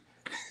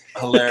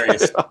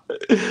hilarious.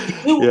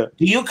 Do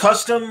you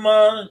custom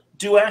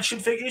do action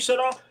figures at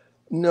all?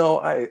 No,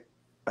 I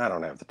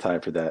don't have the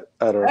time for that.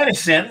 I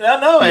understand.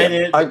 No.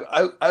 Yeah,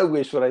 I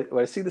wish when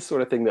I see the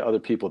sort of thing that other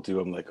people do,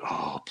 I'm like,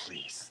 oh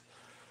please.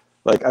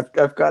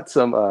 I've got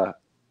some.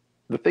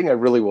 The thing I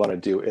really want to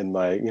do in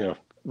my,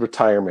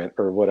 retirement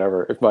or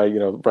whatever, if my,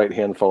 right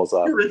hand falls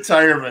off.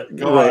 Retirement.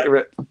 Go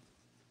on.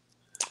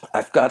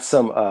 I've got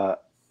some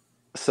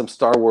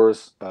Star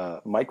Wars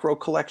micro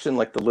collection,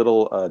 the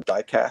little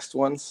die-cast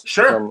ones.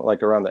 Sure. From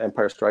around the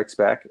Empire Strikes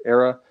Back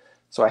era.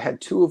 So I had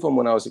two of them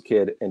when I was a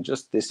kid, and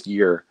just this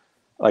year,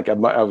 I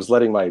was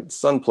letting my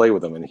son play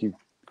with them, and he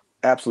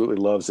absolutely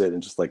loves it,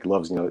 and just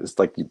loves, it's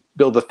you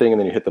build the thing and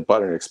then you hit the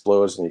button and it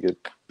explodes, and you could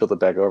build it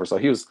back over. So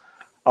he was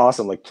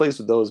awesome, plays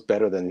with those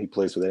better than he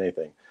plays with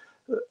anything.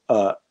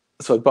 So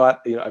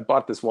I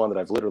bought this one that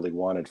I've literally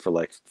wanted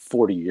for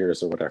 40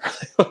 years or whatever.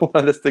 I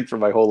wanted this thing for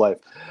my whole life.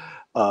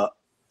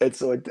 And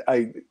so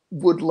I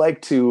would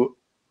like to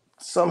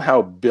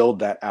somehow build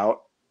that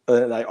out.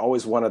 And I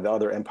always wanted the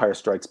other Empire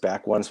Strikes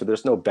Back ones, but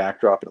there's no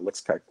backdrop and it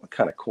looks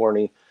kind of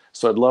corny.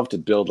 So I'd love to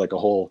build a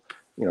whole,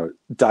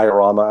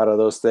 diorama out of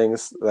those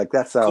things.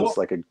 That sounds cool.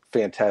 Like a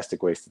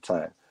fantastic waste of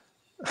time.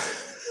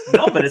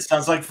 No, but it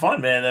sounds like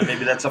fun, man.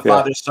 Maybe that's a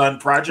father-son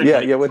project.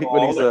 Yeah.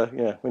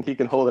 When he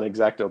can hold an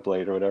X-Acto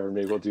blade or whatever,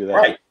 maybe we'll do that.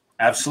 Right.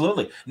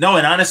 Absolutely. No,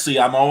 and honestly,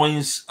 I'm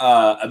always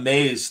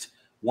amazed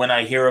when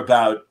I hear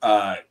about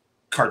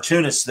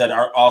cartoonists that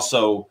are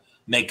also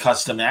make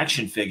custom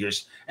action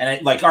figures.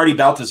 And like Artie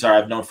Baltazar,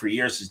 I've known for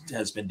years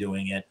has been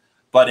doing it.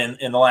 But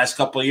in the last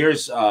couple of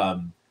years,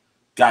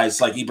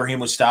 guys like Ibrahim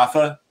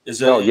Mustafa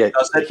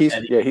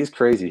he's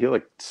crazy. He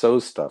like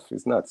sews stuff.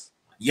 He's nuts.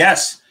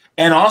 Yes.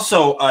 And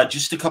also,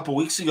 just a couple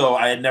weeks ago,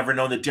 I had never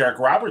known that Derek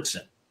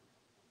Robertson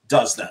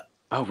does that.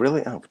 Oh,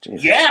 really? Oh,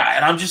 geez. Yeah.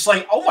 And I'm just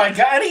like, oh my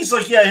God. And he's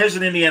like, yeah, here's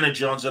an Indiana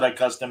Jones that I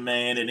custom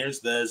made, and here's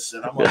this.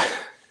 And I'm like,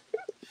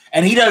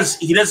 and he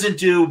doesn't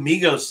do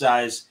Migos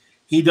size.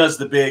 He does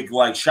the big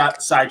like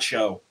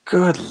sideshow.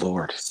 Good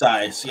Lord.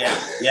 Size. Yeah.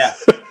 Yeah.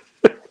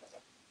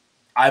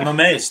 I'm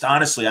amazed.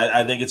 Honestly,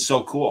 I think it's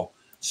so cool.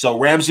 So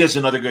Ramsey has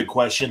another good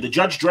question. The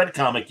Judge Dredd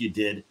comic you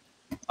did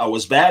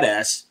was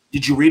badass.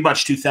 Did you read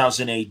much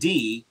 2000 AD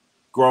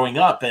growing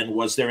up, and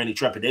was there any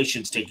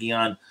trepidations taking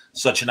on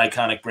such an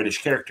iconic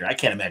British character? I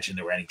can't imagine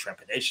there were any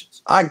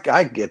trepidations.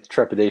 I get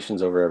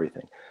trepidations over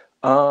everything.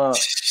 I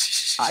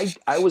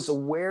was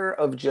aware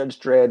of Judge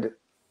Dredd,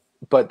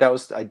 but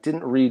I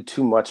didn't read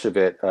too much of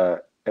it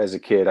as a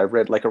kid. I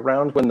read like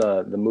around when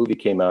the movie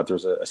came out. There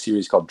was a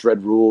series called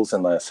Dredd Rules,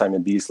 and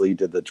Simon Beasley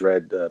did the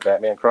Dredd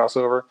Batman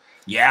crossover.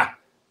 Yeah.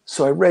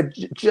 So I read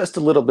just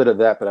a little bit of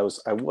that, but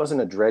I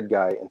wasn't a Dredd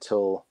guy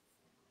until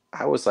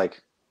I was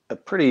like a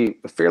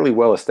fairly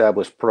well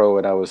established pro,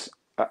 and I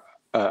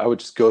would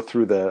just go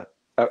through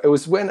it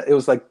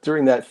was like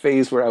during that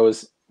phase where I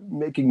was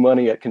making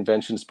money at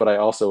conventions, but I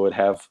also would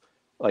have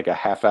like a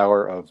half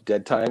hour of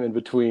dead time in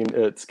between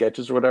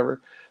sketches or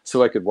whatever,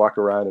 so I could walk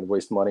around and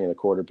waste money in a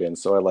quarter bin.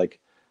 So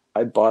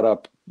I bought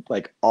up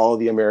like all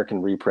the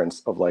American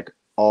reprints of like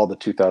all the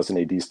 2000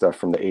 AD stuff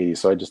from the 80s.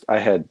 So I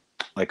had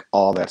like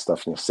all that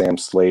stuff, Sam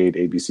Slade,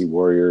 ABC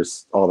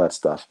Warriors, all that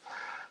stuff.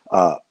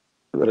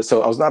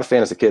 So I was not a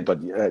fan as a kid,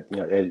 but at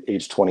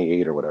age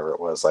 28 or whatever it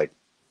was, like,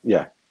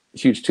 yeah,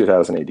 huge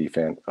 2000 AD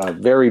fan.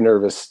 Very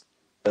nervous,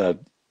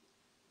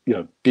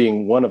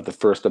 being one of the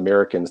first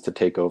Americans to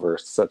take over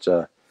such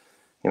a,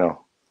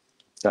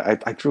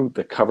 I drew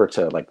the cover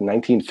to like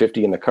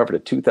 1950 and the cover to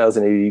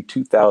 2000 AD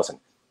 2000.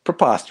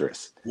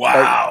 Preposterous.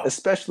 Wow.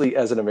 Especially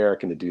as an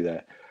American to do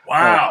that.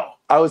 Wow.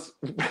 I was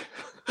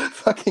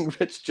fucking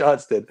Rich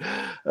Johnston.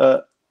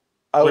 I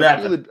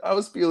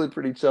was feeling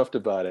pretty chuffed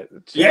about it.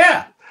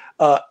 Yeah.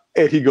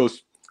 And he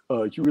goes,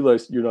 you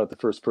realize you're not the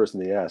first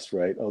person they asked,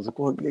 right? I was like,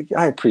 well,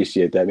 I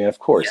appreciate that, man. Of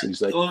course. Yeah. And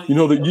he's like,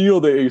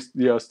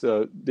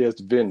 they asked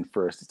Vin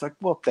first. It's like,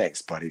 well,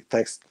 thanks, buddy.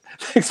 Thanks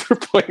for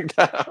pointing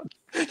that out.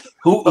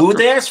 Who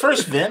they asked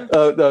first, Vin?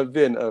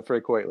 Vin,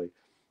 Frank Whiteley.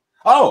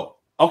 Oh,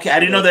 okay. I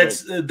didn't know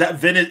that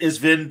Vin is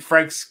Vin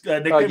Frank's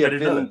nickname.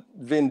 Yeah,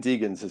 Vin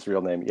Deegan's his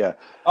real name. Yeah.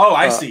 Oh,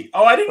 I see.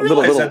 Oh, I didn't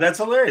realize that. That's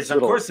hilarious. Of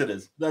course it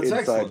is. That's inside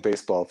excellent.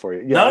 Baseball for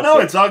you. Yeah, no,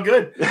 it's all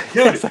good,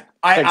 dude.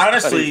 I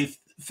honestly. Buddy.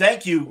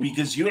 Thank you,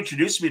 because you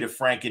introduced me to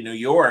Frank in New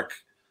York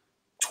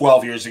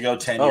 12 years ago,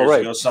 10 years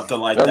ago, something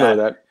like that. I know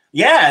that.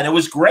 Yeah, and it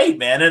was great,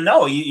 man. And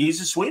no,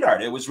 he's a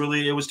sweetheart. It was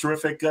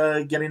terrific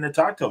getting to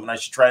talk to him, and I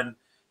should try and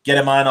get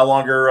him on a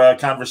longer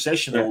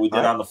conversation than we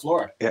did on the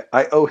floor. Yeah,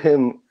 I owe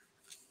him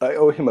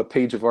a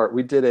page of art.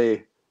 We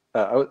did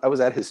I was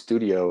at his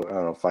studio, I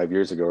don't know, 5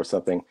 years ago or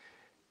something,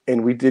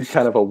 and we did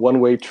kind of a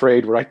one-way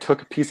trade where I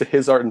took a piece of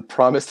his art and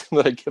promised him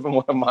that I'd give him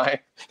one of mine.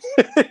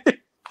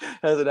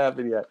 Hasn't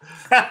happened yet.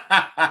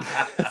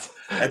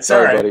 That's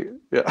sorry, all right, buddy.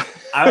 Yeah,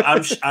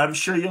 I'm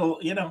sure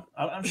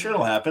I'm sure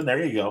it'll happen.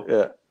 There you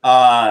go.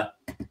 Yeah.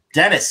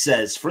 Dennis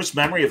says first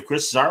memory of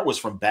Chris's art was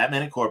from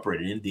Batman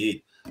Incorporated.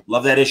 Indeed,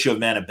 love that issue of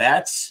Man of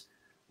Bats.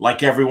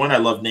 Like everyone, I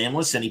love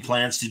Nameless. Any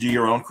plans to do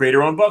your own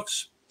creator-owned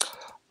books?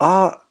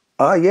 Yeah,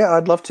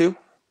 I'd love to.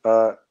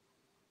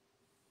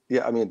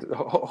 Yeah, I mean,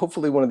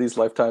 hopefully one of these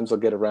lifetimes I'll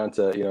get around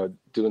to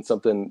doing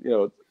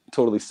something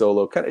totally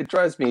solo. It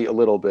drives me a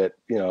little bit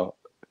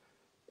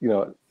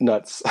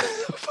nuts.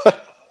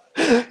 But,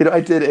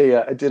 I did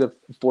a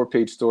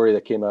 4-page story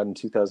that came out in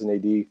 2000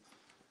 AD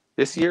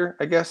this year,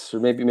 I guess, or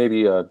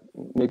maybe I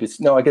guess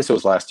it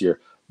was last year.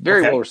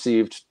 Very well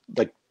received,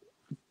 like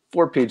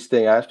 4-page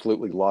thing. I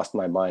absolutely lost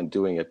my mind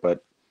doing it,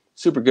 but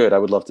super good. I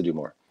would love to do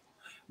more.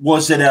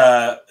 Was it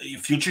a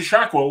Future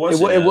Shock? What was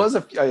it?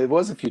 It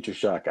was a Future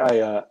Shock.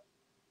 I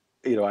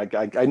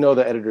know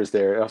the editors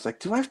there. I was like,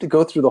 do I have to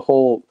go through the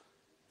whole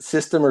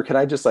system, or can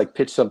I just like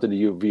pitch something to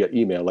you via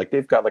email? Like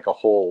they've got like a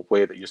whole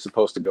way that you're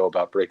supposed to go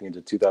about breaking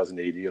into 2000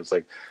 AD. I was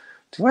like,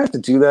 do I have to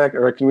do that,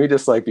 or can we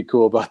just like be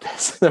cool about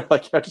this? And they're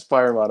like, yeah, just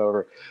fire them on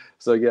over.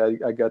 So yeah,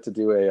 I got to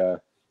do a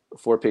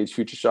 4-page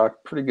Future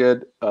Shock. Pretty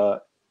good.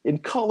 In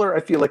color,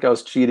 I feel like I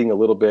was cheating a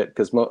little bit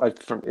because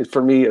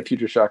for me, a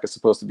Future Shock is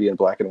supposed to be in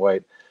black and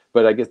white,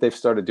 but I guess they've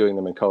started doing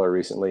them in color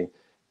recently.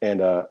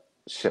 And I'm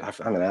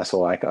an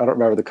asshole. I don't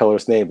remember the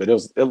colorist's name, but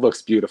it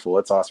looks beautiful.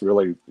 It's awesome.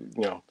 Really,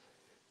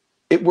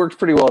 it worked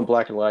pretty well in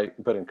black and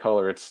white, but in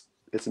color, it's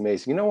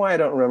amazing. You know why I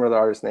don't remember the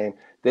artist's name?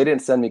 They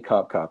didn't send me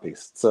comp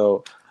copies.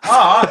 So,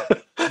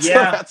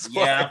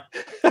 yeah.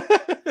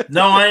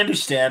 No, I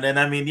understand, and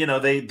I mean,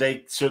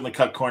 they certainly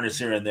cut corners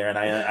here and there, and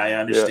I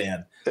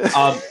understand.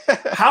 Yeah.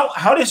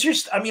 How does your?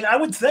 I mean, I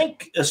would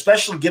think,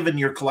 especially given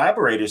your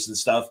collaborators and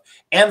stuff,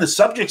 and the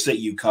subjects that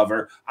you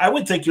cover, I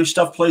would think your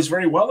stuff plays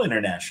very well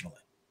internationally.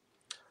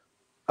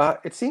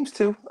 It seems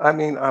to. I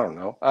mean, I don't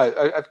know.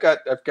 I've got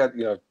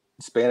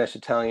Spanish,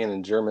 Italian,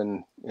 and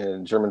German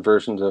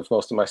versions of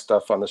most of my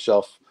stuff on the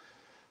shelf.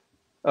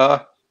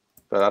 But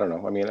I don't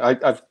know. I mean,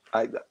 I've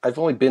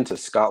only been to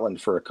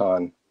Scotland for a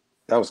con.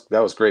 That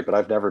was great, but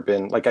I've never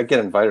been, like, I get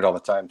invited all the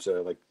time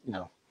to, like,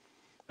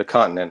 the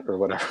continent or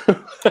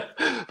whatever.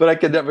 But I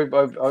could never.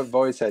 I've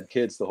always had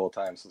kids the whole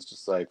time, so it's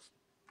just like,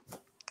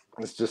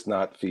 it's just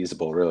not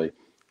feasible really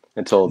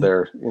until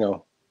they're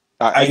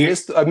I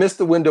missed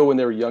the window when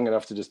they were young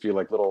enough to just be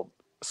like little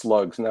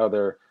slugs. Now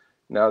they're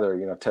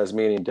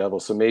Tasmanian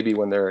devils. So maybe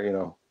when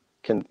they're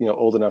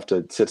old enough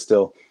to sit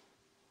still.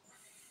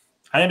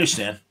 I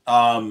understand.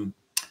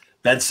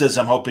 Ben says,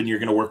 I'm hoping you're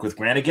going to work with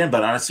Grant again,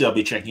 but honestly, I'll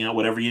be checking out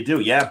whatever you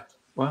do. Yeah.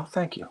 Well,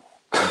 thank you.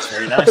 That's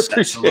very nice.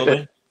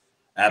 Absolutely.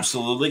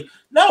 Absolutely.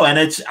 No, and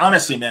it's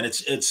honestly, man,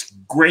 it's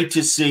great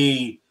to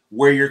see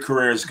where your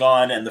career has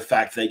gone and the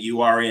fact that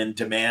you are in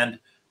demand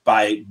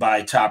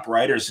by top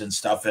writers and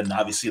stuff. And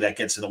obviously that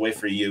gets in the way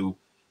for you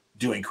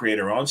doing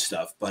creator-owned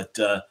stuff. But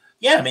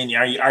yeah, I mean,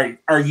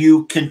 are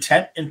you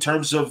content in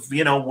terms of,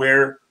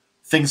 where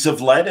things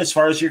have led as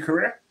far as your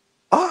career?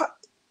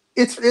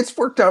 It's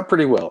worked out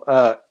pretty well.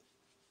 Right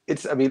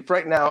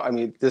now,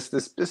 this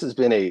has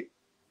been a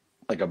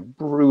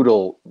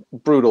brutal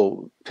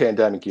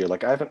pandemic year.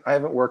 Like I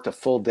haven't worked a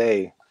full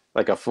day,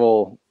 like a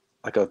full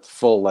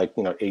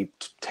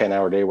 8-10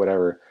 hour day,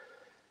 whatever,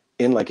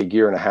 in like a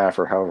year and a half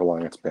or however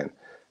long it's been.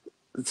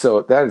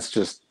 So that is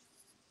just,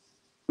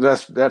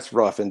 that's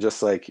rough. And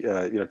just like,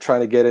 trying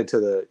to get into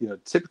the,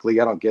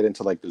 typically I don't get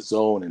into like the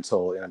zone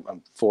until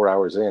I'm 4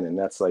 hours in. And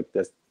that's like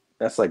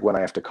when I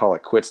have to call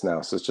it quits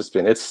now. So it's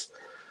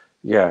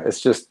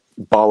just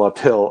ball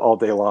uphill all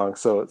day long.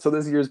 So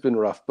this year's been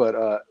rough, but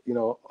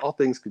all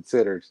things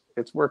considered,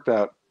 it's worked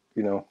out.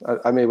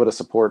 I'm able to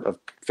support a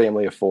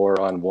family of 4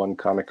 on one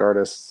comic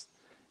artist.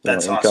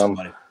 That's income. Awesome,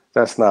 buddy.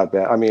 That's not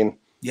bad. I mean,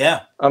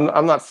 yeah,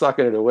 I'm not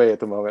sucking it away at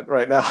the moment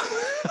right now,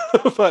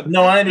 but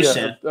no, I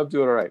understand. Yeah, I'm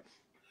doing all right.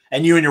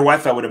 And you and your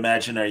wife, I would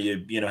imagine, are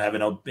you,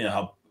 having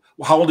how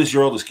old is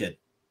your oldest kid?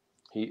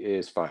 He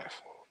is 5.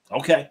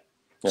 Okay.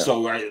 Yeah. So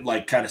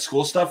like kind of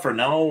school stuff or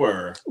no,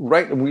 or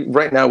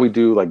right now we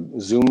do like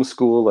Zoom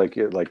school, like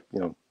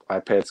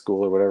iPad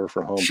school or whatever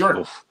from home.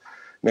 Sure. Oof.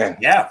 Man,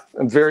 yeah.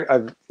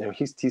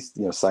 He's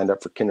signed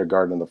up for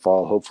kindergarten in the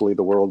fall. Hopefully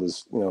the world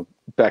is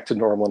back to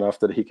normal enough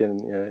that he can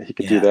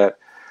do that.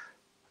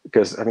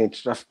 Because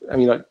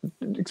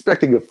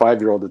expecting a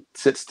 5-year-old to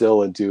sit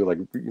still and do like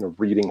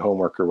reading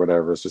homework or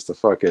whatever is just a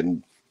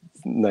fucking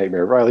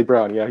nightmare. Riley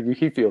Brown, yeah,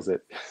 he feels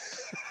it.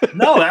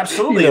 No,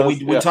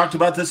 absolutely. We talked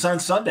about this on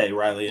Sunday,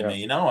 Riley and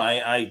me.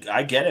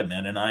 I get it,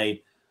 man, and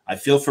I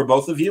feel for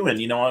both of you. And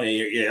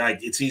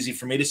it's easy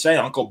for me to say,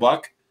 Uncle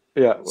Buck,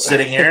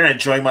 sitting here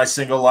enjoying my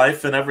single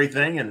life and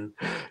everything, and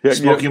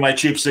smoking my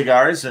cheap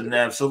cigars, and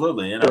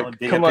absolutely,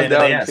 come on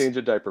down and change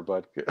a diaper,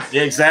 bud.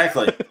 Yeah,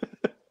 exactly.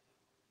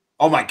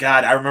 Oh my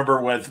God, I remember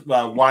with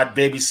Wad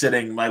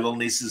babysitting my little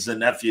nieces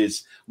and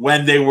nephews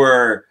when they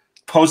were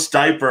post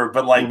diaper,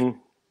 but like,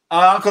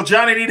 Uncle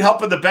Johnny need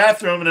help in the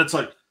bathroom, and it's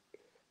like,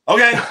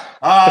 okay,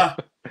 all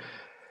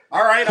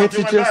right, I'll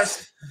do my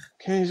best.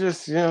 Can you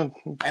just,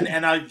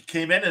 And I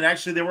came in, and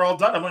actually they were all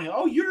done. I'm like,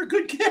 oh, you're a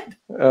good kid.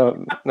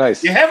 Oh,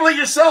 nice. You handle it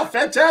yourself.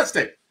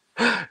 Fantastic.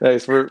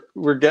 Nice.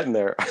 We're getting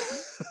there.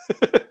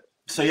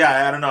 So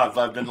yeah, I don't know if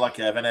I've been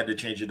lucky. I haven't had to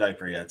change a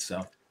diaper yet.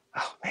 So.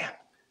 Oh man.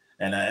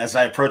 And as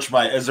I approach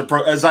my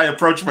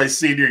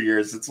senior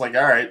years, it's like,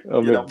 all right,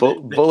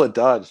 bullet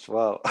dodged.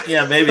 Wow.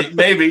 Yeah,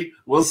 maybe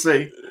we'll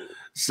see.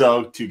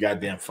 So too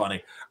goddamn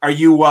funny. Are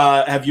you?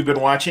 Have you been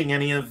watching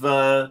any of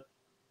the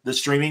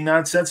streaming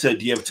nonsense? Do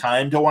you have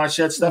time to watch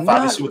that stuff?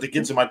 Obviously, with the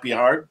kids, it might be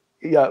hard.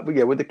 Yeah,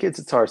 with the kids,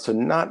 it's hard. So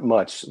not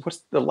much. What's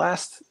the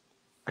last?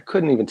 I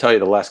couldn't even tell you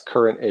the last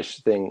current-ish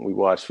thing we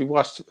watched. We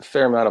watched a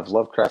fair amount of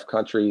Lovecraft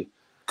Country.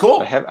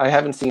 Cool. I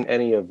haven't seen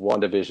any of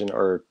WandaVision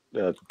or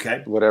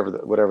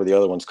whatever the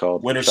other one's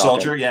called. Winter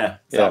Soldier, yeah.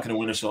 Falcon and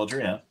Winter Soldier,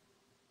 yeah.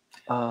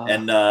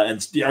 And are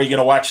you going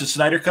to watch the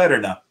Snyder Cut or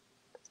no?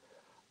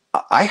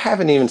 I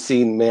haven't even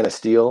seen Man of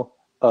Steel.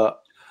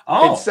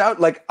 It sounds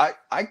like I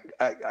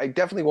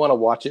definitely want to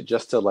watch it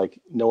just to like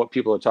know what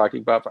people are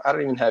talking about. But I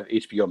don't even have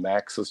HBO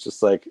Max, so it's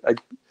just like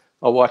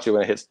I'll watch it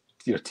when it hits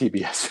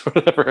TBS or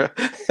whatever.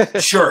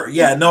 Sure,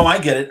 yeah, no, I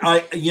get it.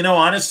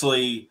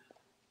 Honestly,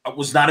 I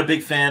was not a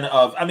big fan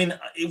of.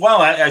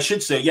 I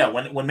should say, yeah.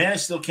 When Man of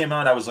Steel came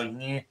out, I was like,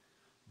 meh,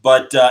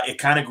 but it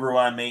kind of grew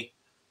on me.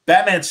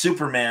 Batman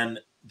Superman,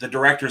 the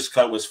director's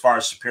cut was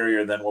far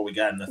superior than what we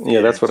got in the theater.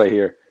 Yeah, that's what I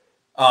hear.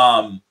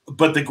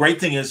 But the great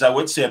thing is, I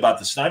would say about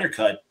the Snyder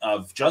Cut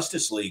of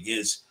Justice League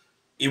is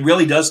it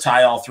really does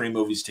tie all 3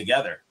 movies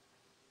together.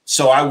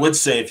 So I would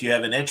say if you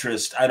have an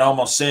interest, I'd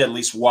almost say at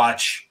least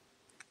watch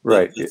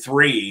the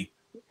 3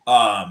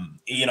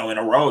 in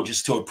a row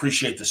just to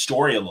appreciate the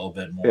story a little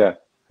bit more. Yeah.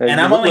 And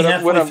I'm only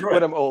halfway through it.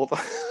 When I'm old.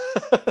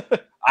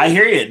 I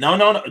hear you.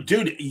 No.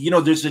 Dude,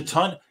 there's a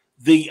ton.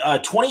 The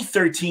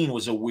 2013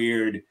 was a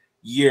weird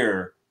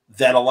year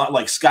that a lot,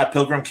 like Scott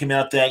Pilgrim came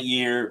out that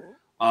year.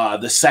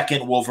 The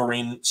second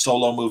Wolverine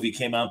solo movie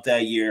came out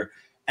that year.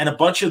 And a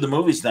bunch of the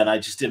movies then I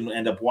just didn't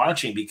end up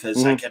watching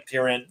because I kept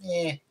hearing,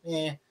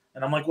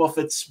 And I'm like, well, if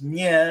it's,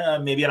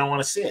 maybe I don't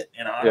want to see it.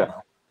 I don't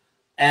know.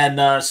 And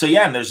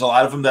and there's a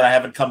lot of them that I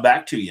haven't come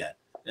back to yet,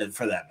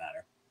 for that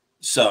matter.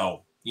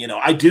 So,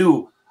 I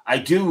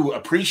do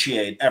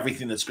appreciate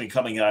everything that's been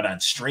coming out on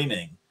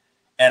streaming.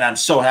 And I'm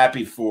so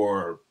happy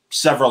for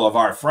several of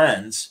our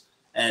friends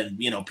and,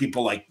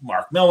 people like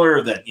Mark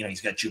Miller that,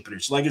 he's got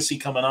Jupiter's Legacy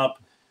coming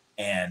up.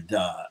 And,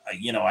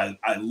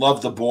 I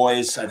love The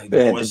Boys. I think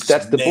The Boys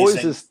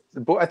is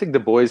amazing. I think The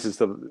Boys is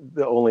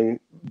the only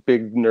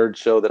big nerd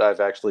show that I've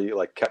actually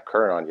kept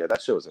current on. Yeah,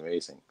 that show is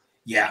amazing.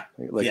 Yeah.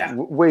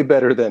 Way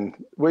better than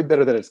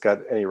it's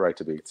got any right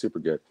to be. It's super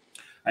good.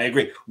 I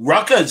agree.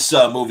 Rucka's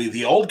movie,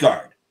 The Old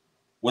Guard,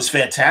 was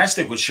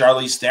fantastic with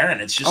Charlize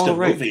Theron. It's just a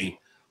movie,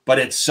 but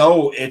it's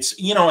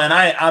and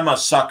I'm a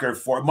sucker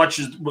for much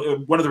as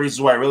one of the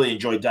reasons why I really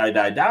enjoy Die,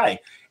 Die, Die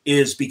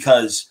is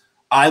because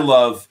I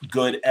love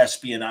good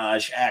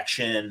espionage,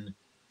 action,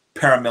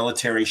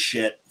 paramilitary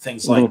shit,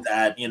 things like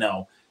that,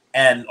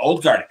 and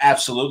Old Guard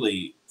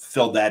absolutely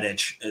filled that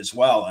itch as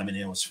well. I mean,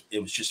 it was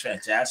just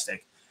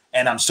fantastic.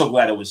 And I'm so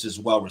glad it was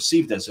as well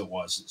received as it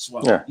was as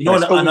well. Yeah.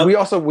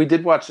 We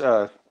did watch.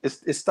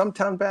 Is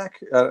Stumptown back?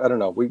 I don't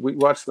know. We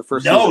watched the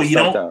first. No, you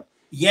don't.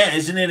 Yeah,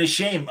 isn't it a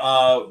shame?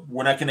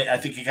 We're not gonna. I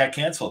think it got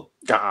canceled.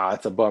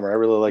 It's a bummer. I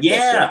really like.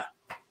 that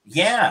show.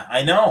 Yeah,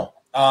 I know.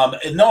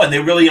 And they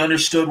really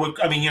understood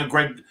what. I mean,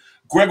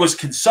 Greg was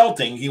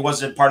consulting. He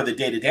wasn't part of the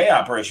day-to-day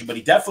operation, but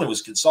he definitely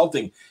was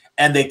consulting.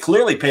 And they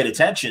clearly paid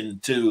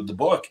attention to the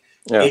book.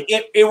 Yeah.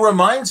 It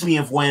reminds me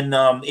of when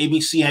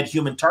ABC had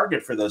Human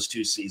Target for those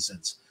 2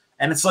 seasons.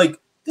 And it's like,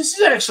 this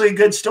is actually a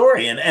good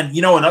story. And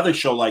another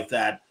show like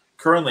that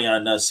currently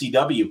on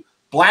CW,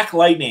 Black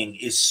Lightning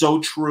is so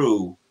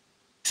true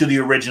to the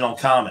original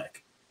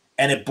comic.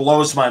 And it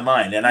blows my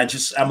mind. And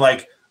I'm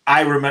like,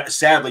 I remember,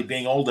 sadly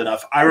being old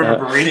enough, I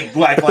remember reading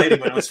Black Lightning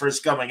when it was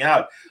first coming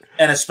out.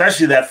 And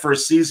especially that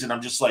first season,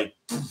 I'm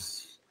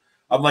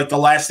like, the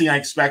last thing I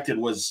expected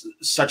was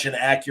such an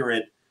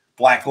accurate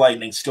Black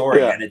Lightning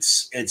story, and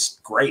it's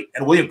great.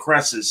 And William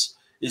Kress is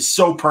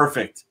so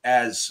perfect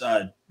as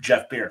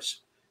Jeff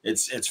Pierce.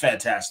 It's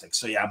fantastic.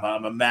 So yeah,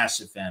 I'm a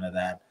massive fan of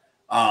that.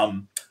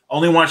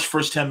 Only watched the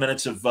first 10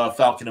 minutes of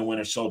Falcon and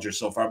Winter Soldier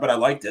so far, but I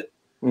liked it.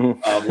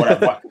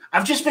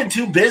 I've just been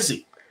too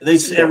busy.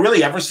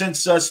 Really ever since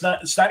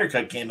Snyder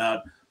Cut came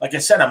out. Like I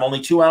said, I'm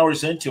only 2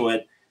 hours into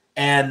it,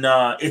 and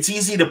it's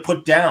easy to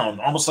put down,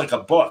 almost like a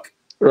book,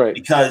 right?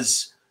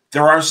 Because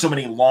there are so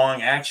many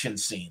long action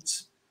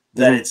scenes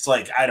that it's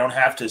like I don't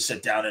have to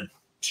sit down and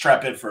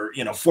strap in for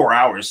 4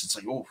 hours. It's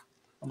like, oh,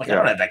 I'm like, I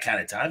don't have that kind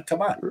of time.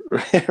 Come on,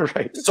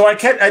 right? So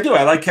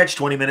I like catch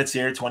 20 minutes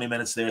here, 20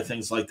 minutes there,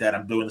 things like that.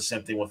 I'm doing the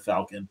same thing with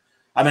Falcon.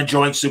 I'm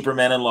enjoying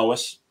Superman and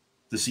Lois,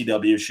 the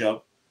CW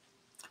show.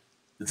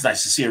 It's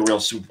nice to see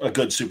a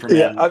good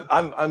Superman. Yeah,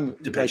 I'm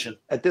depiction.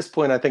 At this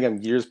point, I think I'm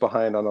years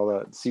behind on all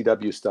the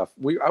CW stuff.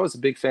 I was a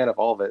big fan of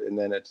all of it, and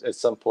then at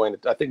some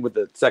point, I think with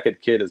the second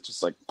kid, it's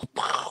just like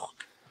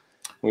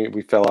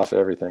we fell off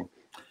everything.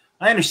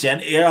 I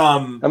understand.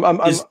 I'm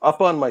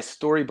up on my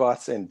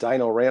Storybots and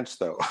Dino Ranch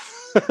though.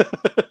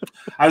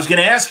 I was going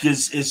to ask: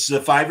 is the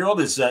 5-year-old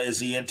is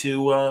he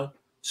into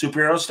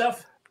superhero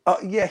stuff?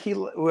 Yeah,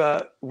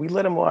 we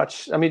let him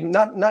watch. I mean,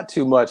 not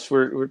too much.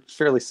 We're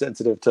fairly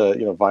sensitive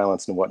to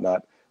violence and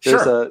whatnot.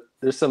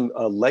 There's some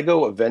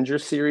Lego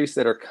Avengers series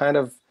that are kind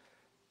of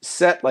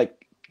set like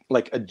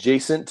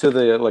adjacent to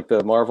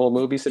the Marvel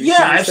movies.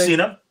 I've seen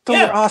them.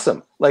 They're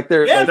awesome.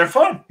 They're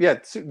fun. Yeah,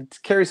 it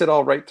carries it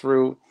all right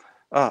through.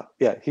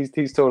 Yeah,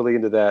 he's totally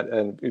into that,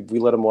 and we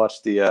let him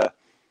watch the.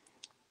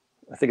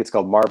 I think it's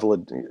called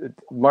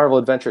Marvel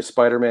Adventure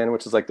Spider-Man,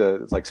 which is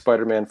like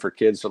Spider-Man for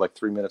kids, for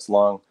 3 minutes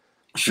long.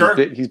 Sure,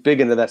 he's big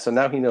into that. So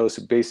now he knows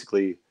who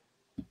basically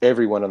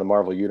everyone in the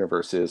Marvel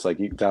universe is,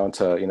 down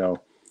to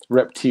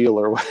Reptile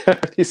or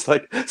whatever. He's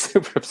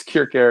super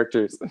obscure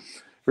characters.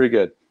 Pretty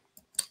good.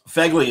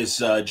 Fegley is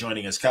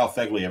joining us. Cal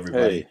Fegley,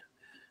 everybody. Hey.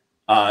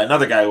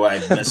 Another guy who I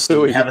missed.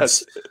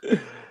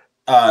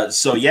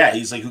 So yeah,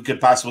 he's like, who could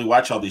possibly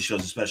watch all these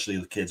shows, especially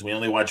the kids? We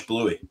only watch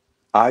Bluey.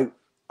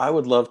 I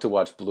would love to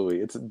watch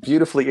Bluey. It's a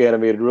beautifully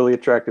animated, really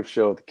attractive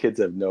show. The kids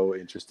have no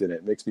interest in it.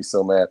 It makes me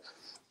so mad.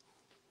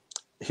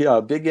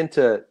 Yeah, big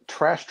into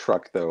Trash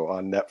Truck though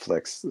on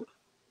Netflix.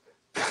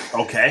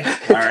 Okay,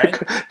 all right.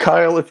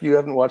 Kyle, if you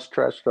haven't watched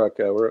Trash Truck,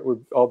 we're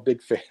all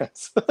big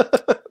fans.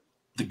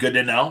 Good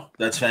to know.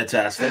 That's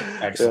fantastic.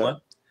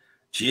 Excellent.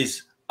 Yeah.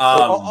 Jeez.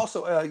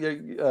 Also,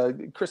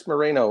 Chris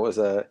Moreno is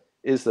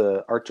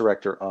the art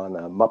director on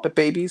Muppet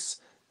Babies,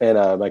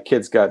 and my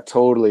kids got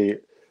totally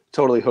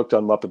hooked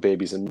on Muppet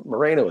Babies. And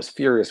Moreno was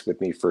furious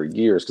with me for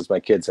years because my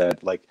kids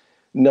had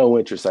no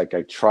interest. Like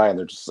I try, and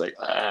they're just like,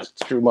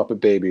 screw them up at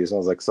babies. And I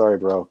was like, sorry,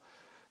 bro.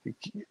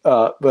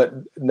 But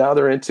now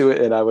they're into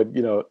it, and I would,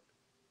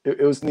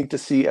 it was neat to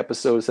see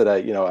episodes that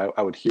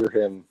I would hear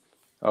him,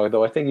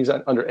 although I think he's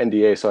under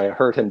NDA, so I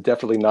heard him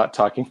definitely not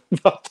talking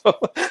about them.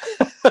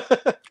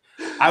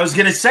 I was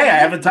gonna say I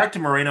haven't talked to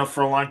Moreno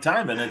for a long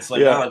time, and it's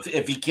like, Yeah. oh,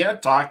 if he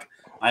can't talk,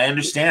 I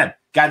understand.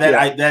 God,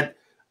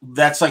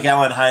 that's like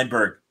Alan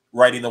Heinberg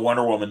writing the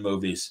Wonder Woman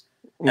movies,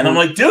 and I'm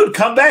like, dude,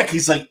 come back.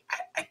 He's like,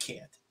 I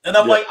can't, and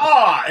I'm like,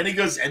 and he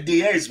goes,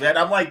 NDAs, man.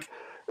 I'm like,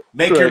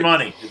 make your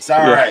money. It's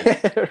all right.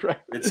 Right.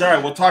 It's all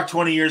right. We'll talk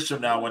 20 years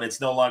from now when it's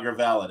no longer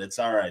valid. It's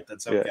all right.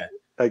 That's okay.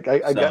 I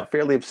got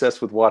fairly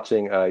obsessed with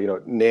watching.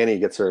 Nanny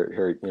gets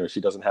her. She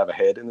doesn't have a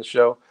head in the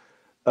show.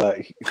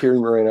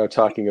 Hearing Moreno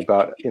talking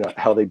about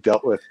how they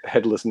dealt with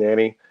headless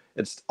Nanny,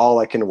 it's all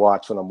I can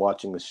watch when I'm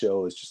watching the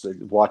show is just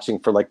watching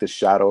for like the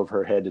shadow of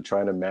her head to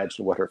try and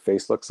imagine what her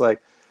face looks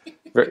like.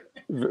 Very,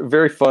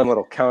 very fun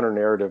little counter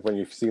narrative when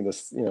you've seen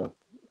this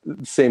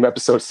same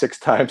episode 6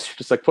 times. You're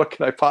just like, what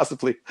can I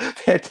possibly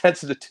pay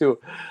attention to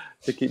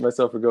keep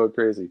myself from going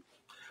crazy?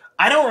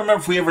 I don't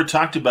remember if we ever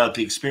talked about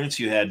the experience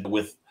you had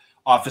with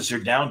Officer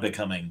Downe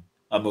becoming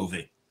a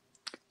movie.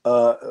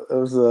 It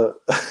was a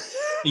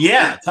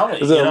yeah, tell me.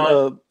 It was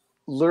a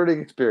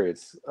learning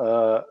experience.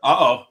 So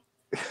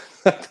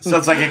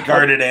it's like a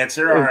guarded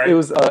answer. All right. It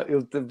was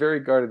a very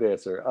guarded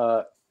answer.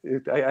 I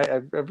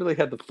really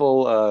had the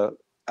full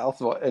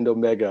alpha and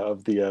omega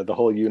of the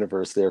whole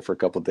universe there for a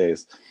couple of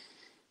days.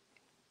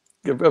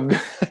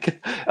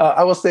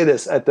 I will say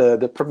this: at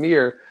the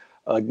premiere,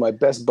 my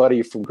best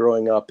buddy from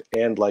growing up,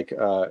 and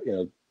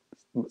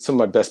some of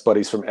my best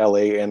buddies from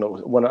LA, and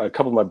a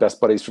couple of my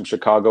best buddies from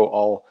Chicago,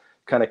 all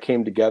kind of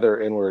came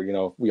together, and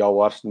we all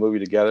watched the movie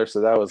together. So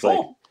that was it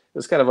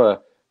was kind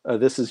of a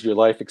this is your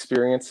life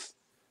experience.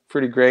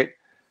 Pretty great.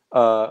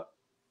 Let's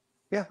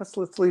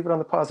leave it on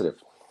the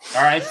positive.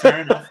 All right,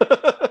 fair enough.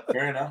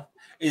 Fair enough.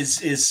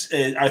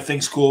 Are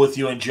things cool with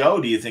you and Joe?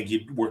 Do you think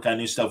you'd work on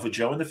new stuff with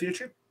Joe in the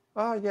future?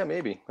 Yeah,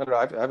 maybe. I don't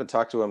know. I haven't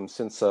talked to him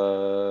since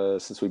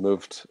we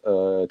moved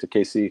to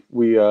KC.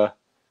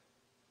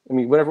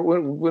 Whenever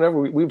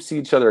we would see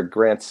each other at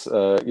Grant's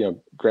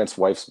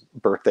wife's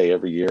birthday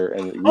every year,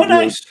 and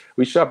nice.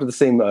 We shop at the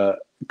same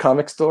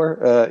comic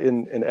store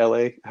in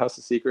LA, House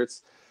of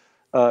Secrets.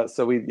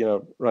 So we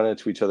run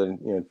into each other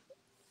and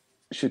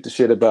shoot the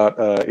shit about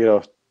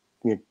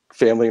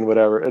family and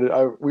whatever.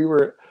 And we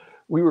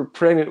were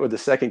pregnant with the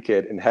second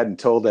kid and hadn't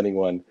told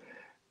anyone.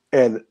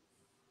 And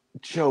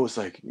Joe was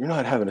like, "You're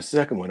not having a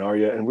second one, are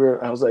you?" And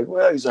I was like,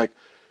 "Well," he's like,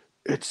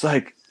 "It's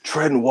like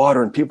treading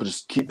water and people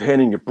just keep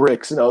handing you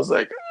bricks." And I was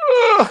like,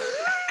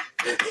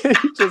 he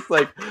just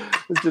was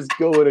just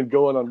going and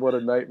going on what a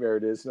nightmare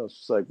it is. And I was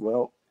just like,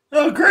 well,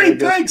 oh, great.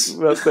 Thanks.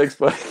 Well, thanks,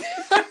 buddy.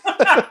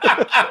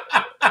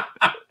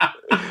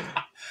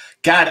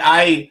 God,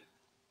 I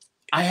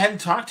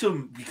hadn't talked to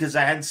him because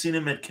I hadn't seen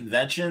him at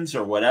conventions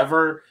or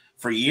whatever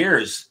for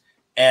years.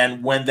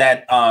 And when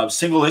that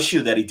single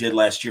issue that he did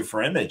last year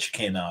for Image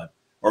came out,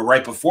 or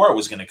right before it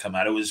was going to come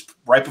out, it was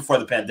right before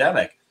the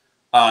pandemic.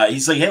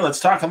 He's like, "Hey, let's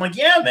talk." I'm like,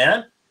 "Yeah,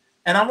 man."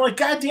 And I'm like,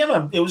 "God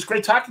damn, it was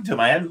great talking to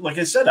him." Like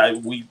I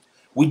said, we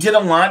did a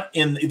lot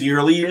in the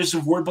early years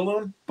of Word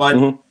Balloon, but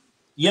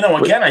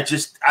again,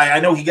 I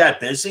know he got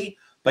busy,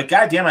 but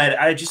goddamn,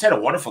 I just had a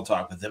wonderful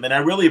talk with him, and I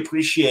really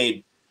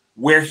appreciate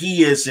where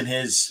he is in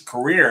his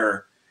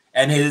career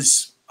and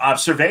his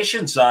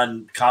observations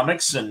on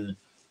comics and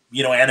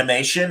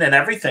animation and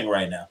everything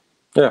right now.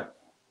 Yeah.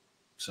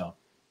 So,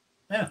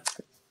 yeah.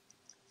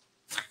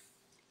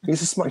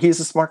 He's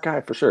a smart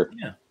guy for sure.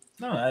 Yeah.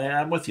 No,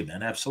 I'm with you,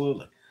 man.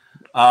 Absolutely.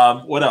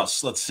 What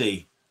else? Let's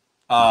see.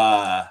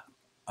 I'm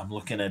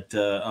looking at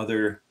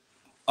other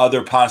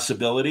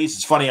possibilities.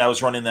 It's funny. I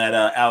was running that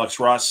Alex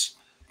Ross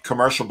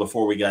commercial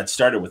before we got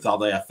started with all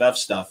the FF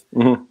stuff.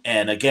 Mm-hmm.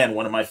 And again,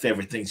 one of my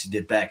favorite things he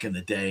did back in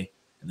the day,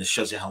 and this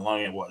shows you how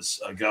long it was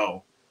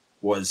ago,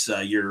 was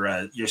your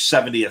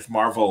 70th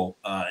Marvel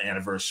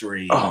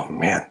anniversary. Oh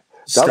man,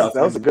 that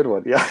was a good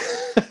one. Yeah.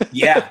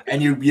 Yeah,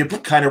 and you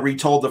kind of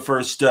retold the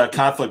first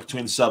conflict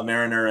between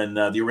Submariner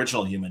and the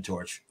original Human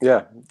Torch.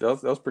 Yeah,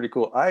 that was pretty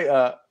cool.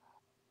 I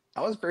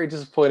was very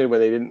disappointed when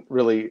they didn't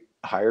really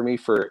hire me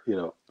for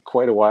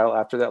quite a while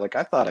after that. Like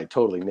I thought I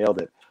totally nailed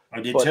it.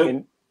 I did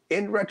too.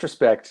 In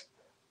retrospect,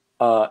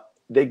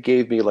 they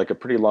gave me like a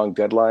pretty long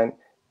deadline,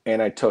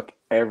 and I took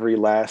every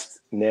last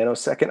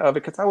nanosecond of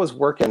it because I was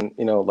working.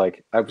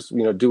 I was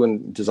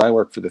doing design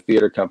work for the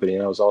theater company,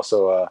 and I was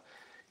also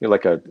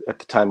at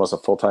the time I was a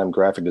full-time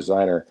graphic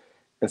designer.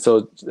 And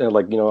so I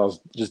was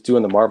just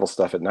doing the Marvel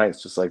stuff at night.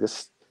 It's just like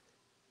this,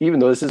 even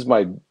though this is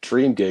my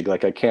dream gig,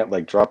 like I can't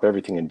like drop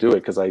everything and do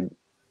it because I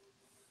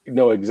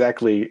know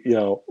exactly,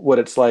 what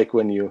it's like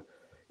when you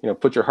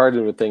put your heart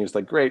into a thing. It's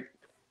like, great,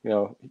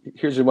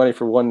 here's your money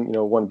for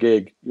one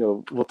gig,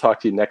 we'll talk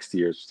to you next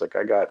year. It's just like,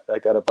 I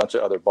got a bunch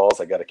of other balls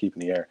I got to keep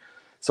in the air.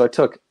 So I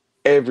took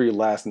every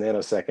last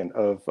nanosecond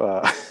of,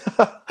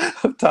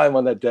 of time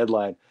on that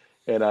deadline.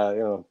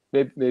 And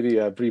maybe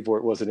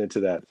Brevoort wasn't into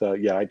that. So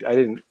yeah, I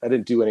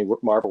didn't do any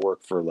Marvel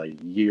work for like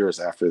years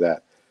after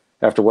that.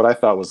 After what I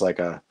thought was like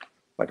a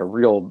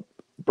real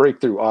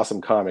breakthrough,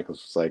 awesome comic,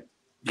 was just like,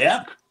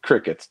 yeah,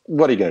 crickets.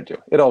 What are you gonna do?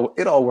 It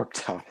all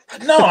worked out.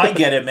 No, I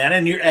get it, man,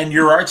 and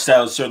your art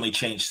style has certainly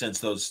changed since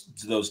those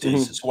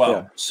days as well.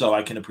 Yeah. So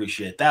I can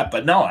appreciate that.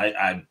 But no,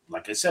 I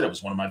like I said, it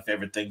was one of my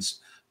favorite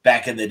things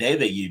back in the day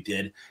that you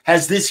did.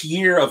 Has this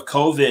year of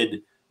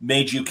COVID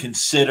made you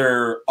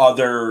consider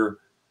other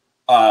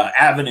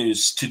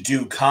avenues to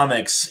do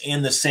comics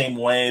in the same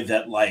way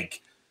that,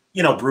 like,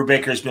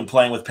 Brubaker's been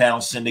playing with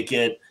Panel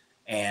Syndicate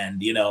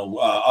and,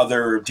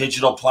 other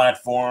digital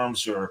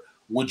platforms, or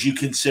would you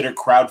consider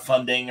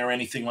crowdfunding or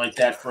anything like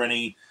that for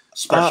any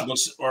special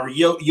or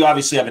you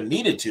obviously haven't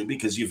needed to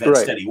because you've had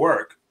steady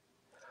work.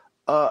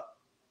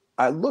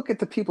 I look at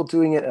the people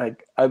doing it and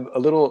I'm a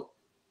little,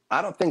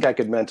 I don't think I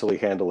could mentally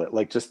handle it.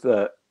 Like just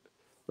the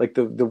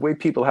way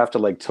people have to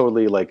like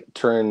totally like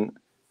turn,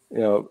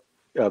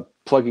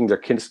 plugging their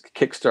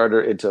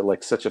Kickstarter into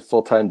like such a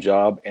full-time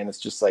job. And it's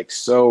just like,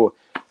 so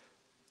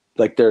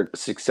like their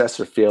success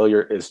or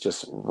failure is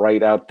just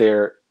right out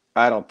there.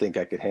 I don't think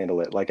I could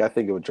handle it. Like, I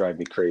think it would drive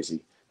me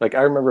crazy. Like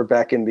I remember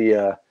back in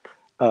the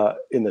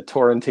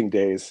torrenting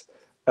days,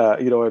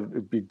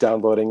 I'd be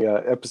downloading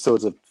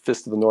episodes of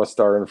Fist of the North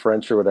Star in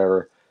French or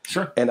whatever.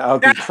 Sure. And I'd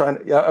be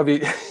I'd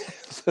be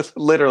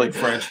literally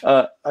French.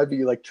 I'd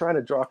be like trying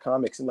to draw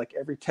comics, and like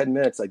every 10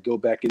 minutes I'd go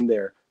back in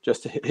there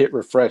just to hit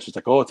refresh. It's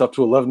like, oh, it's up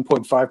to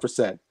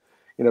 11.5%.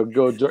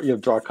 Go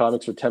draw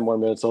comics for 10 more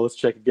minutes. Oh, let's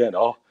check again.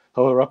 Oh,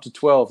 we're up to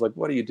 12. Like,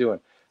 what are you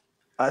doing?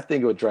 I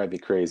think it would drive me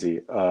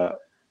crazy.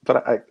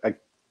 But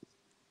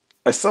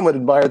I somewhat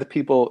admire the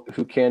people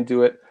who can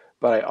do it,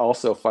 but I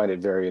also find it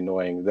very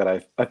annoying that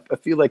I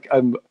feel like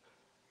I'm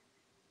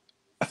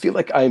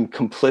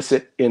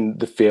complicit in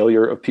the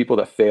failure of people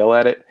that fail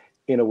at it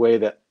in a way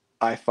that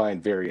I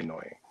find very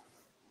annoying.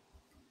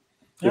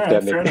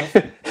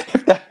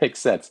 If that makes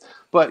sense.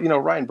 But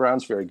Ryan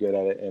Brown's very good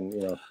at it,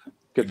 and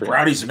good for him.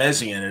 Brownie's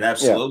amazing in it,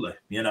 absolutely.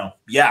 Yeah.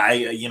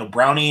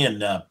 Brownie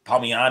and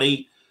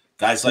Palmiotti,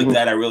 guys like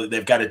that,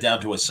 they've got it down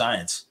to a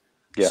science.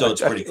 Yeah, so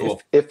it's pretty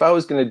cool. If I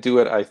was going to do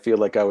it, I feel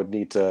like I would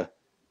need to,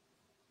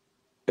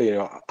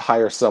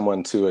 hire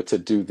someone to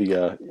do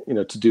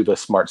the to do the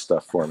smart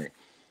stuff for me.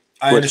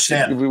 I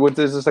understand.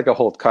 There's just like a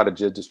whole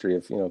cottage industry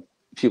of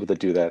people that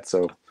do that.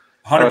 So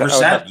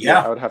 100%.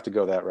 I would have to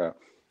go that route.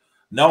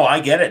 No, I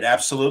get it.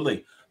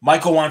 Absolutely.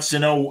 Michael wants to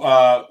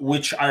know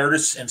which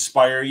artists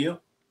inspire you.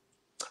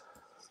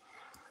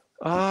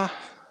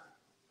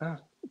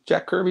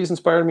 Jack Kirby's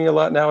inspired me a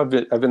lot now. I've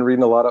been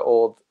reading a lot of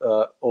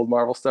old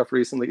Marvel stuff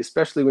recently,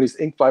 especially when he's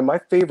inked by my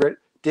favorite,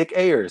 Dick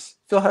Ayers.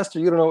 Phil Hester,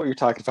 you don't know what you're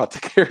talking about.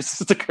 Dick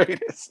Ayers is the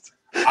greatest.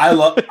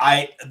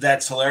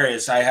 That's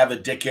hilarious. I have a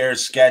Dick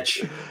Ayers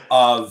sketch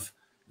of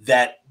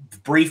that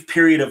brief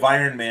period of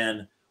Iron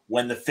Man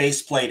when the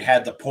faceplate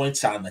had the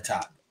points on the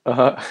top.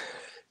 Uh-huh.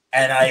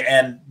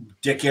 And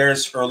Dick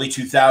Ayers, early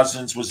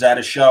 2000s, was at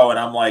a show, and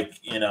I'm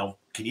like,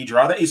 can you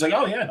draw that? He's like,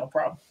 oh yeah, no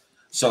problem.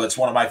 So it's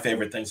one of my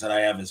favorite things that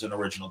I have is an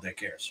original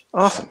Dick Ayers.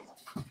 Awesome.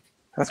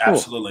 That's cool.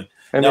 Absolutely.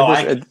 And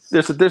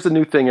there's a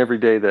new thing every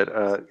day that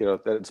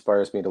that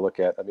inspires me to look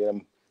at. I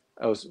mean,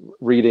 I was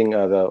reading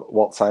the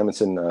Walt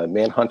Simonson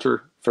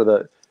Manhunter for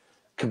the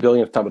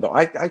billionth time, though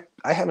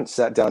I haven't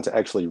sat down to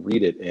actually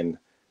read it in.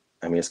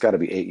 I mean, it's got to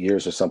be 8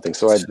 years or something.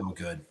 So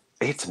good.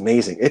 It's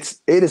amazing. It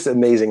is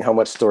amazing how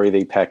much story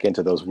they pack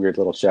into those weird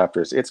little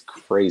chapters. It's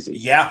crazy.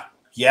 Yeah.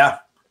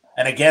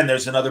 And again,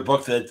 there's another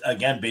book that,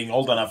 again, being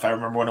old enough, I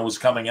remember when it was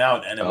coming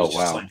out, and it was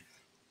just like,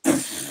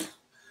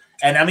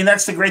 and I mean,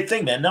 that's the great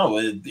thing, man. No,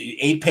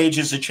 8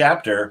 pages a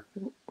chapter,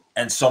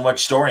 and so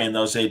much story in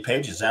those 8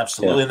 pages,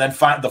 absolutely. Yeah. And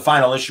then the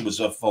final issue was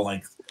a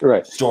full-length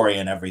story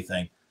and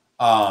everything.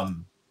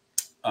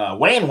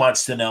 Wayne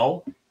wants to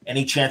know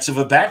any chance of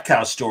a Bat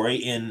Cow story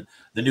in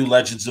the new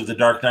Legends of the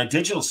Dark Knight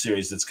digital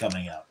series that's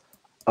coming out.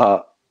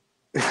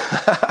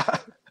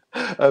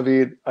 I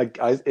mean,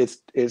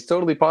 it's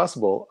totally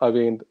possible. I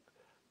mean,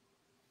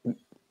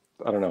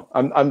 I don't know.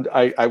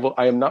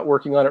 I am not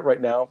working on it right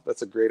now.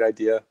 That's a great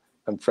idea.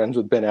 I'm friends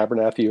with Ben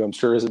Abernathy, who I'm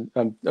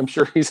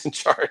sure he's in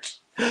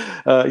charge.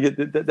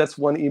 That's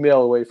one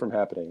email away from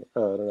happening. I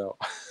don't know.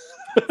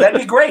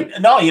 That'd be great.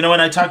 No,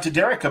 and I talked to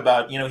Derek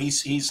about,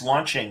 he's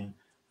launching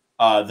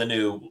the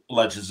new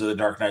Legends of the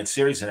Dark Knight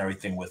series and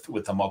everything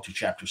with a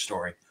multi-chapter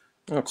story.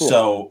 Oh,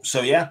 cool.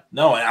 So yeah,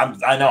 no,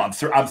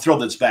 I'm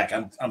thrilled it's back.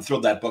 I'm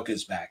thrilled that book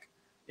is back.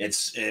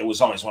 It was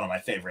always one of my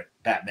favorite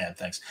Batman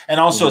things, and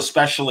also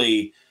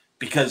especially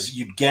because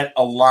you get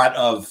a lot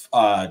of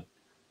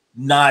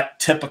not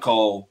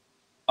typical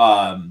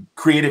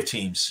creative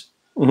teams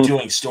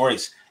doing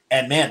stories,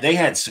 and man, they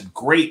had some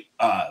great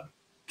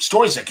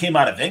stories that came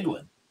out of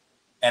England.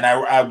 And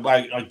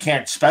I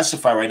can't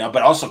specify right now,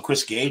 but also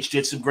Chris Gage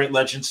did some great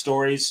legend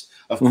stories.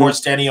 Of course,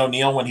 Danny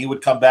O'Neill, when he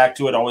would come back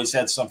to it, always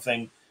had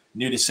something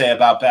new to say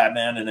about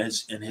Batman and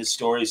his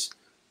stories.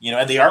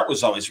 And the art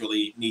was always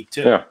really neat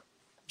too. Yeah.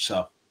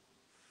 So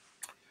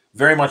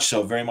very much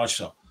so, very much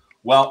so.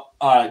 Well,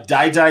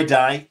 Die, Die,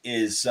 Die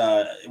is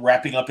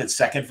wrapping up its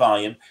second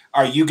volume.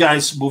 Are you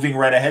guys moving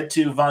right ahead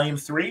to volume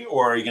 3,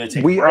 or are you going to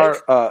take a break? We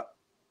are.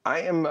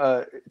 I am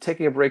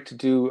taking a break to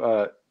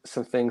do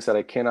some things that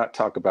I cannot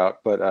talk about,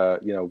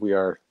 but we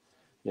are.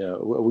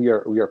 We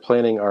are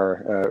planning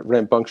our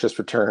rambunctious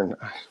return,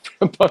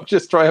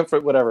 rambunctious,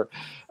 triumphant, whatever.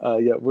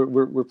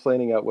 We're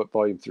planning out what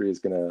volume 3 is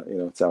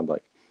gonna sound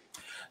like.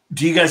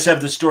 Do you guys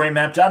have the story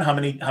mapped out? How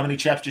many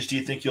chapters do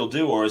you think you'll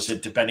do, or is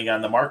it depending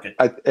on the market?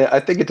 I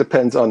think it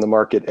depends on the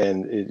market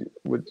and it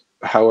would,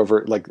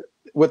 however, like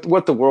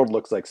what the world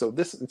looks like. I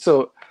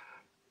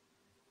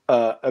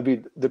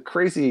mean, the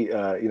crazy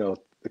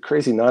the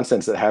crazy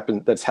nonsense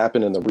that's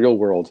happened in the real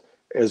world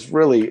is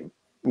really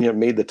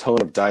made the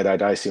tone of Die, Die,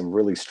 Die seem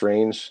really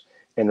strange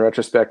in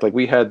retrospect. Like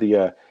we had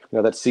the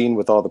that scene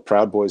with all the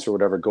Proud Boys or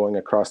whatever going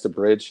across the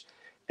bridge,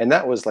 and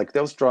that was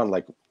drawn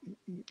like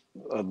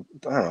I don't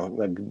know,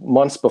 like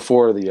months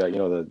before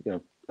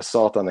the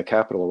assault on the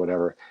Capitol or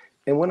whatever.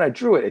 And when I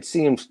drew it, it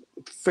seemed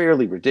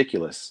fairly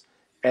ridiculous.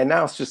 And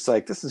now it's just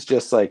like this is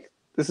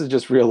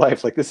just real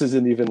life. Like this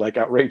isn't even like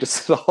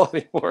outrageous at all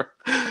anymore.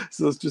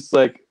 So it's just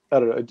like I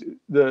don't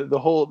know. The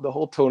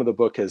whole tone of the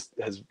book has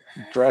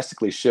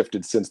drastically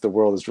shifted since the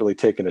world has really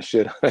taken a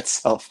shit on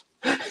itself.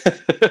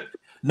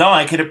 No,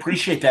 I can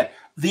appreciate that.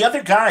 The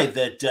other guy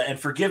that, and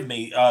forgive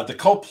me, the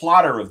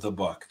co-plotter of the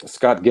book,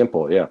 Scott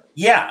Gimple, yeah.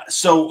 Yeah.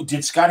 So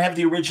did Scott have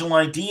the original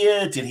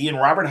idea? Did he and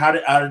Robert? How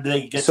did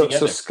they get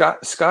together? So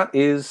Scott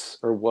is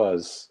or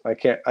was, I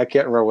can't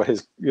remember what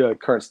his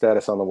current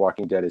status on The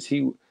Walking Dead is.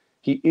 He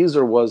is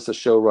or was the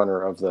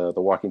showrunner of the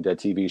Walking Dead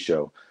TV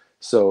show.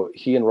 So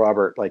he and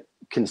Robert like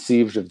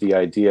conceived of the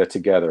idea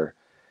together,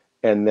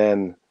 and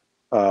then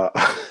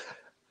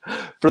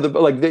for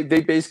the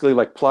they basically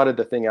like plotted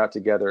the thing out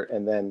together,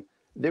 and then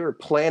they were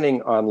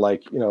planning on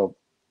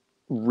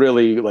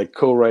really like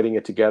co-writing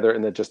it together,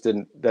 and that just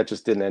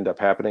didn't end up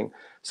happening.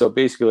 So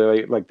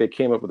basically like they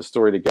came up with a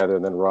story together,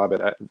 and then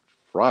Robert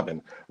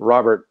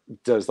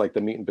does like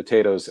the meat and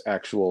potatoes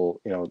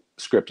actual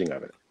scripting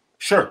of it.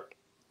 Sure.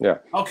 Yeah.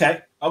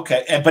 Okay.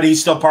 But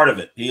he's still part of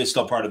it. He is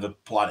still part of the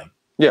plotting.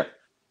 Yeah.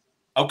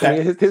 Okay.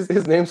 I mean,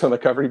 his name's on the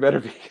cover. He better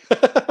be.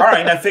 All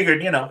right. I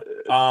figured,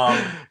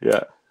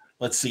 Yeah.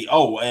 Let's see.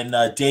 Oh,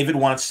 and David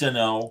wants to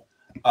know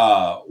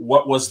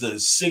what was the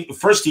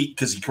first,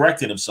 because he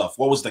corrected himself.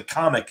 What was the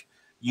comic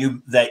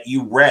that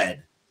you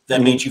read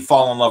that made you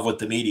fall in love with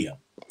the medium?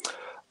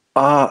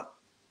 I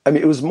mean,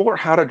 it was more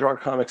How to Draw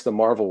Comics the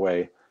Marvel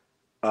Way.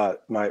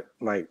 My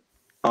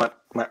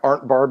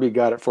Aunt Barbie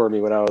got it for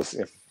me when I was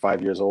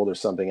 5 years old or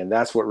something, and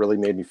that's what really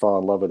made me fall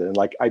in love with it. And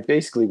like I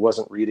basically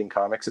wasn't reading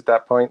comics at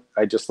that point.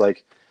 I just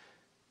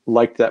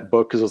liked that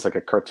book because it was like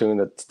a cartoon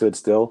that stood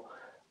still.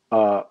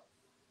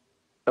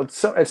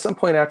 So at some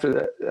point after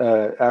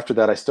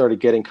that, I started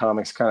getting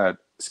comics kind of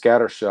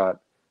scattershot.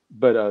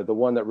 But the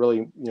one that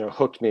really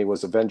hooked me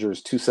was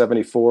Avengers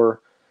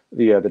 274,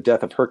 the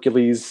Death of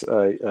Hercules,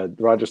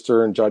 Roger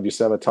Stern, John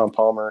Buscema, Tom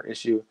Palmer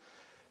issue.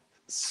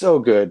 So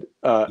good.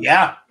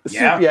 Yeah.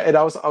 And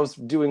I was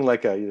doing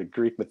like a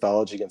Greek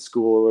mythology in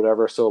school or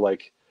whatever. So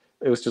like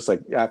it was just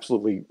like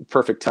absolutely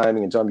perfect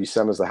timing. And John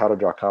Buscema's the How to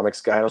Draw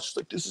Comics guy. I was just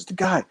like, this is the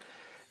guy.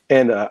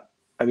 And I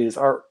mean, his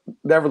art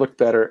never looked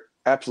better.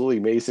 Absolutely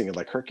amazing. And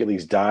like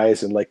Hercules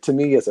dies, and like to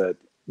me as a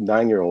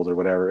 9-year-old or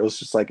whatever, it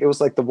was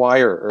like The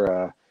Wire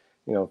or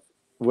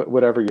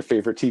whatever your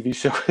favorite TV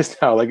show is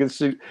now. Like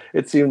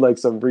it seemed like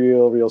some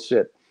real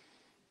shit.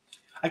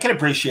 I can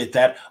appreciate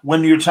that.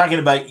 When you're talking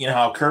about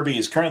how Kirby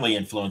is currently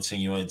influencing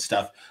you and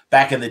stuff,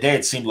 back in the day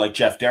it seemed like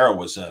Jeff Darrow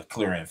was a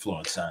clear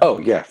influence on oh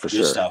yeah for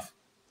sure stuff.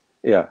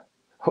 Yeah,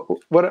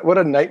 what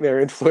a nightmare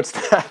influence to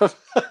have.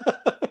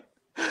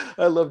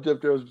 I love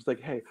Jeff Darrow. Just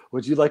like, hey,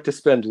 would you like to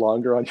spend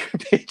longer on your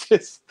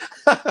pages?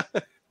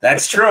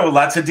 That's true.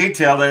 Lots of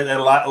detail.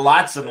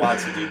 Lots and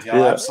lots of detail.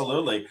 Yeah.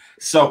 Absolutely.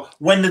 So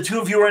when the two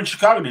of you were in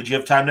Chicago, did you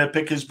have time to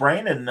pick his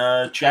brain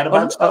and chat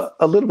about stuff?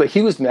 A little bit.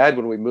 He was mad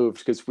when we moved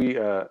because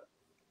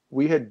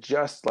we had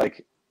just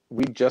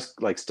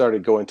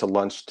started going to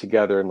lunch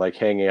together and like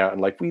hanging out,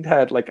 and like we'd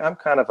had like I'm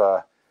kind of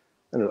a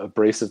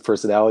abrasive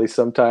personality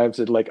sometimes,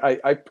 and like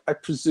I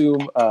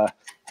presume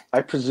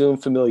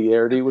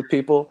familiarity with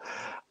people,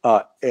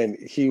 and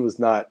he was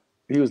not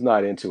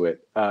into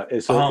it,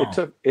 and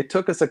so it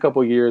took us a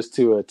couple years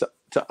to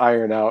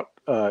iron out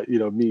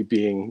me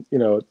being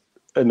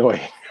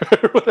annoying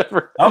or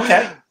whatever.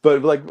 Okay.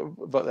 But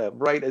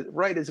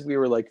right as we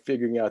were like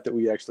figuring out that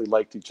we actually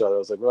liked each other, I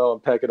was like, well, I'm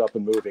packing up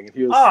and moving. And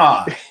he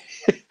was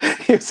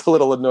he was a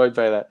little annoyed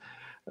by that.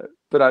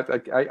 But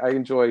I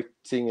enjoy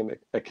seeing him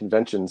at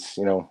conventions,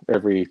 I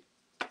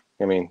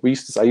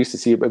used to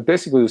see it, but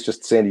basically it was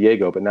just San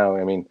Diego, but now,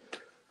 I mean,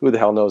 who the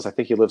hell knows? I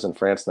think he lives in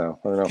France now.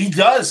 I don't know. He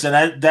does,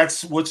 and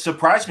that's what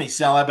surprised me.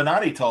 Sal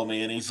Abinati told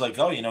me, and he's like,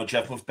 oh,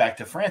 Jeff moved back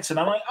to France. And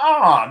I'm like,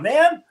 oh,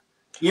 man.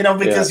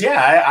 Because,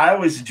 I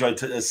always enjoyed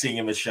seeing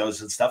him at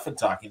shows and stuff and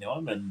talking to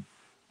him. And,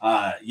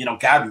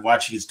 God, and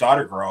watching his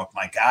daughter grow up,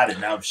 my God. And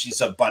now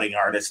she's a budding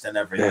artist and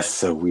everything. That's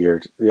so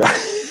weird. Yeah.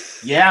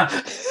 Yeah.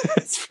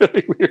 It's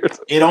really weird.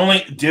 It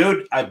only,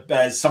 dude,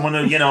 as someone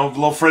who, a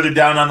little further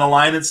down on the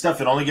line and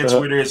stuff, it only gets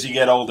weirder as you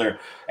get older.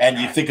 And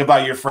you think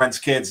about your friends'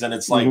 kids, and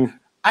it's like,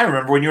 I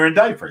remember when you were in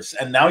diapers,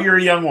 and now you're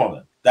a young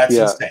woman. That's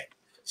insane.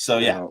 So,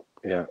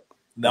 yeah.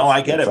 No,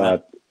 I get it,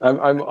 man.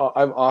 I'm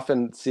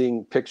often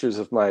seeing pictures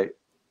of my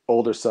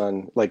older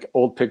son, like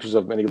old pictures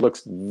of him, and he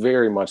looks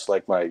very much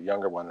like my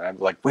younger one. And I'm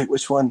like, wait,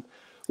 which one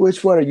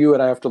are you?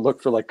 And I have to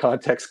look for like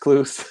context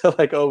clues,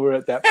 like over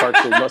at that part.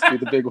 So it must be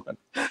the big one.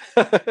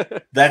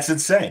 That's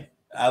insane.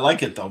 I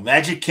like it though.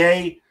 Magic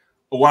K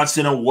wants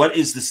to know, what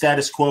is the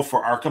status quo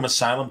for Arkham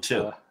Asylum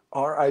 2?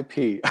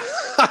 R.I.P.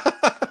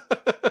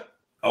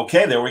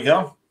 Okay, there we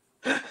go.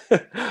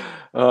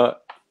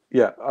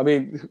 Yeah, I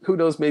mean, who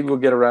knows? Maybe we'll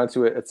get around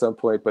to it at some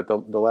point. But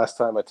the last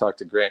time I talked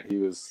to Grant, he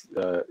was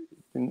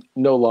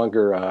no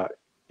longer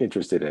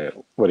interested in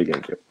it. What are you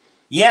going to do?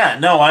 Yeah,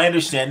 no, I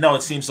understand. No,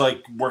 it seems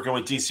like working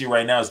with DC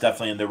right now is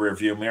definitely in the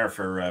rearview mirror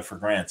for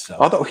Grant. So,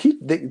 although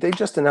they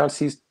just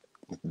announced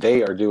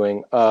they are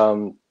doing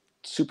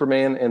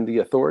Superman and the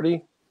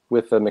Authority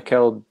with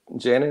Mikhail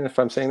Janin, if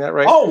I'm saying that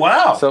right. Oh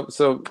wow!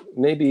 So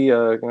maybe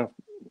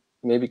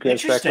maybe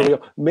Grant's back for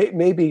real.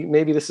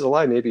 Maybe this is a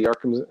lie. Maybe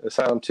Arkham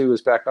Asylum 2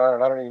 is back on,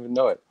 and I don't even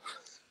know it.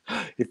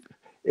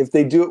 If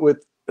they do it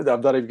with,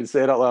 I'm not even gonna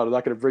say it out loud. I'm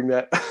not gonna bring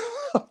that.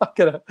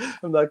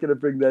 I'm not gonna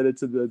bring that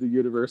into the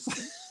universe.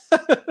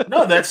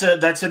 No, that's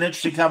an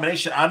interesting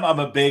combination. I'm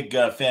a big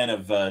fan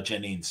of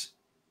Janin's.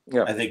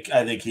 Yeah, I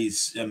think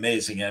he's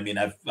amazing. I mean,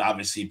 I've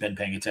obviously been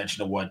paying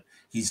attention to what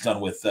he's done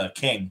with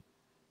King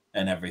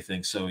and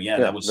everything. So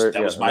that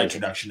was my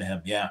introduction to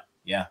him.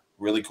 Yeah,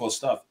 really cool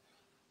stuff.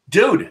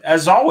 Dude,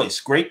 as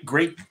always,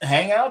 great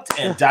hangout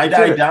and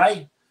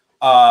die.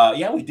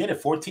 Yeah, we did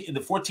it. 14.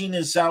 The 14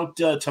 is out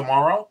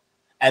tomorrow,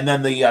 and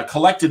then the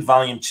collected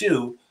volume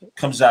 2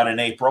 comes out in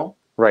April.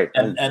 Right,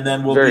 and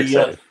then we'll be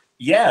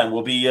and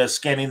we'll be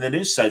scanning the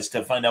news sites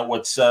to find out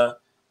what's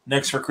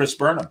next for Chris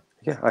Burnham.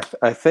 Yeah,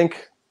 I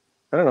think,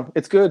 I don't know.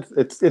 It's good.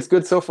 It's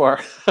good so far.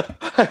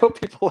 I hope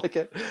people like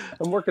it.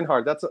 I'm working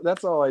hard.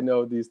 That's all I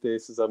know these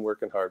days is I'm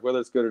working hard. Whether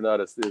it's good or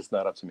not is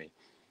not up to me.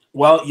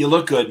 Well, you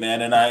look good,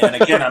 man. And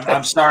again,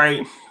 I'm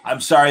sorry.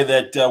 I'm sorry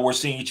that we're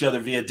seeing each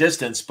other via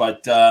distance,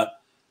 but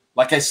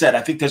like I said,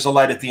 I think there's a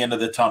light at the end of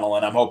the tunnel,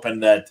 and I'm hoping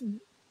that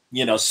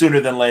sooner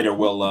than later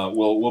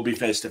we'll be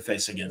face to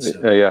face again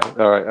soon. Yeah.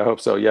 All right. I hope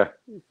so. Yeah.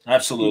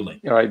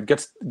 Absolutely. All right.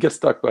 Get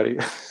stuck, buddy.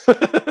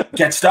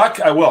 Get stuck?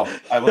 I will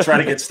try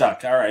to get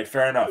stuck. All right.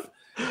 Fair enough.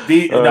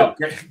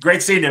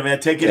 Great seeing you,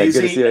 man. Take it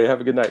easy. Good to see you. Have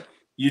a good night.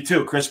 You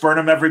too. Chris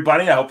Burnham,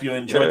 everybody. I hope you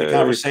enjoyed the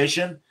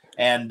conversation.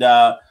 And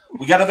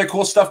we got other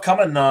cool stuff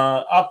coming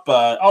up.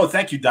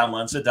 Thank you, Don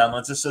Lenza. Don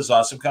Lenza says,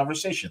 awesome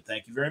conversation.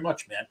 Thank you very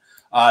much, man.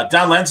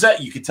 Don Lenza,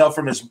 you can tell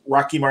from his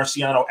Rocky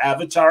Marciano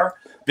avatar,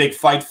 big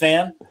fight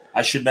fan.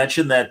 I should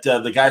mention that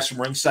the guys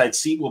from Ringside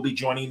Seat will be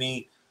joining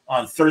me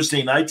on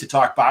Thursday night to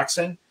talk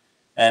boxing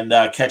and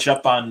catch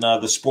up on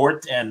the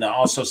sport, and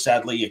also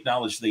sadly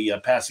acknowledge the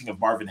passing of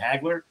Marvin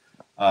Hagler,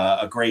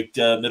 a great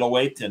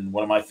middleweight and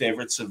one of my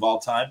favorites of all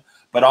time.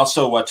 But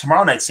also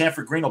tomorrow night,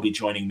 Sanford Green will be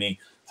joining me,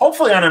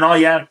 hopefully on an All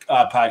Yak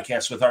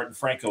podcast with Art and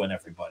Franco and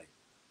everybody.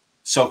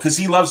 So, because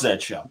he loves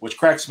that show, which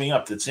cracks me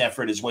up that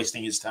Sanford is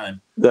wasting his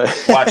time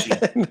watching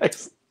it.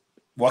 Nice.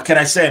 What can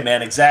I say,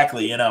 man?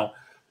 Exactly,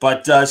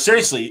 But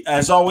seriously,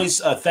 as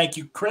always, thank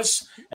you, Chris.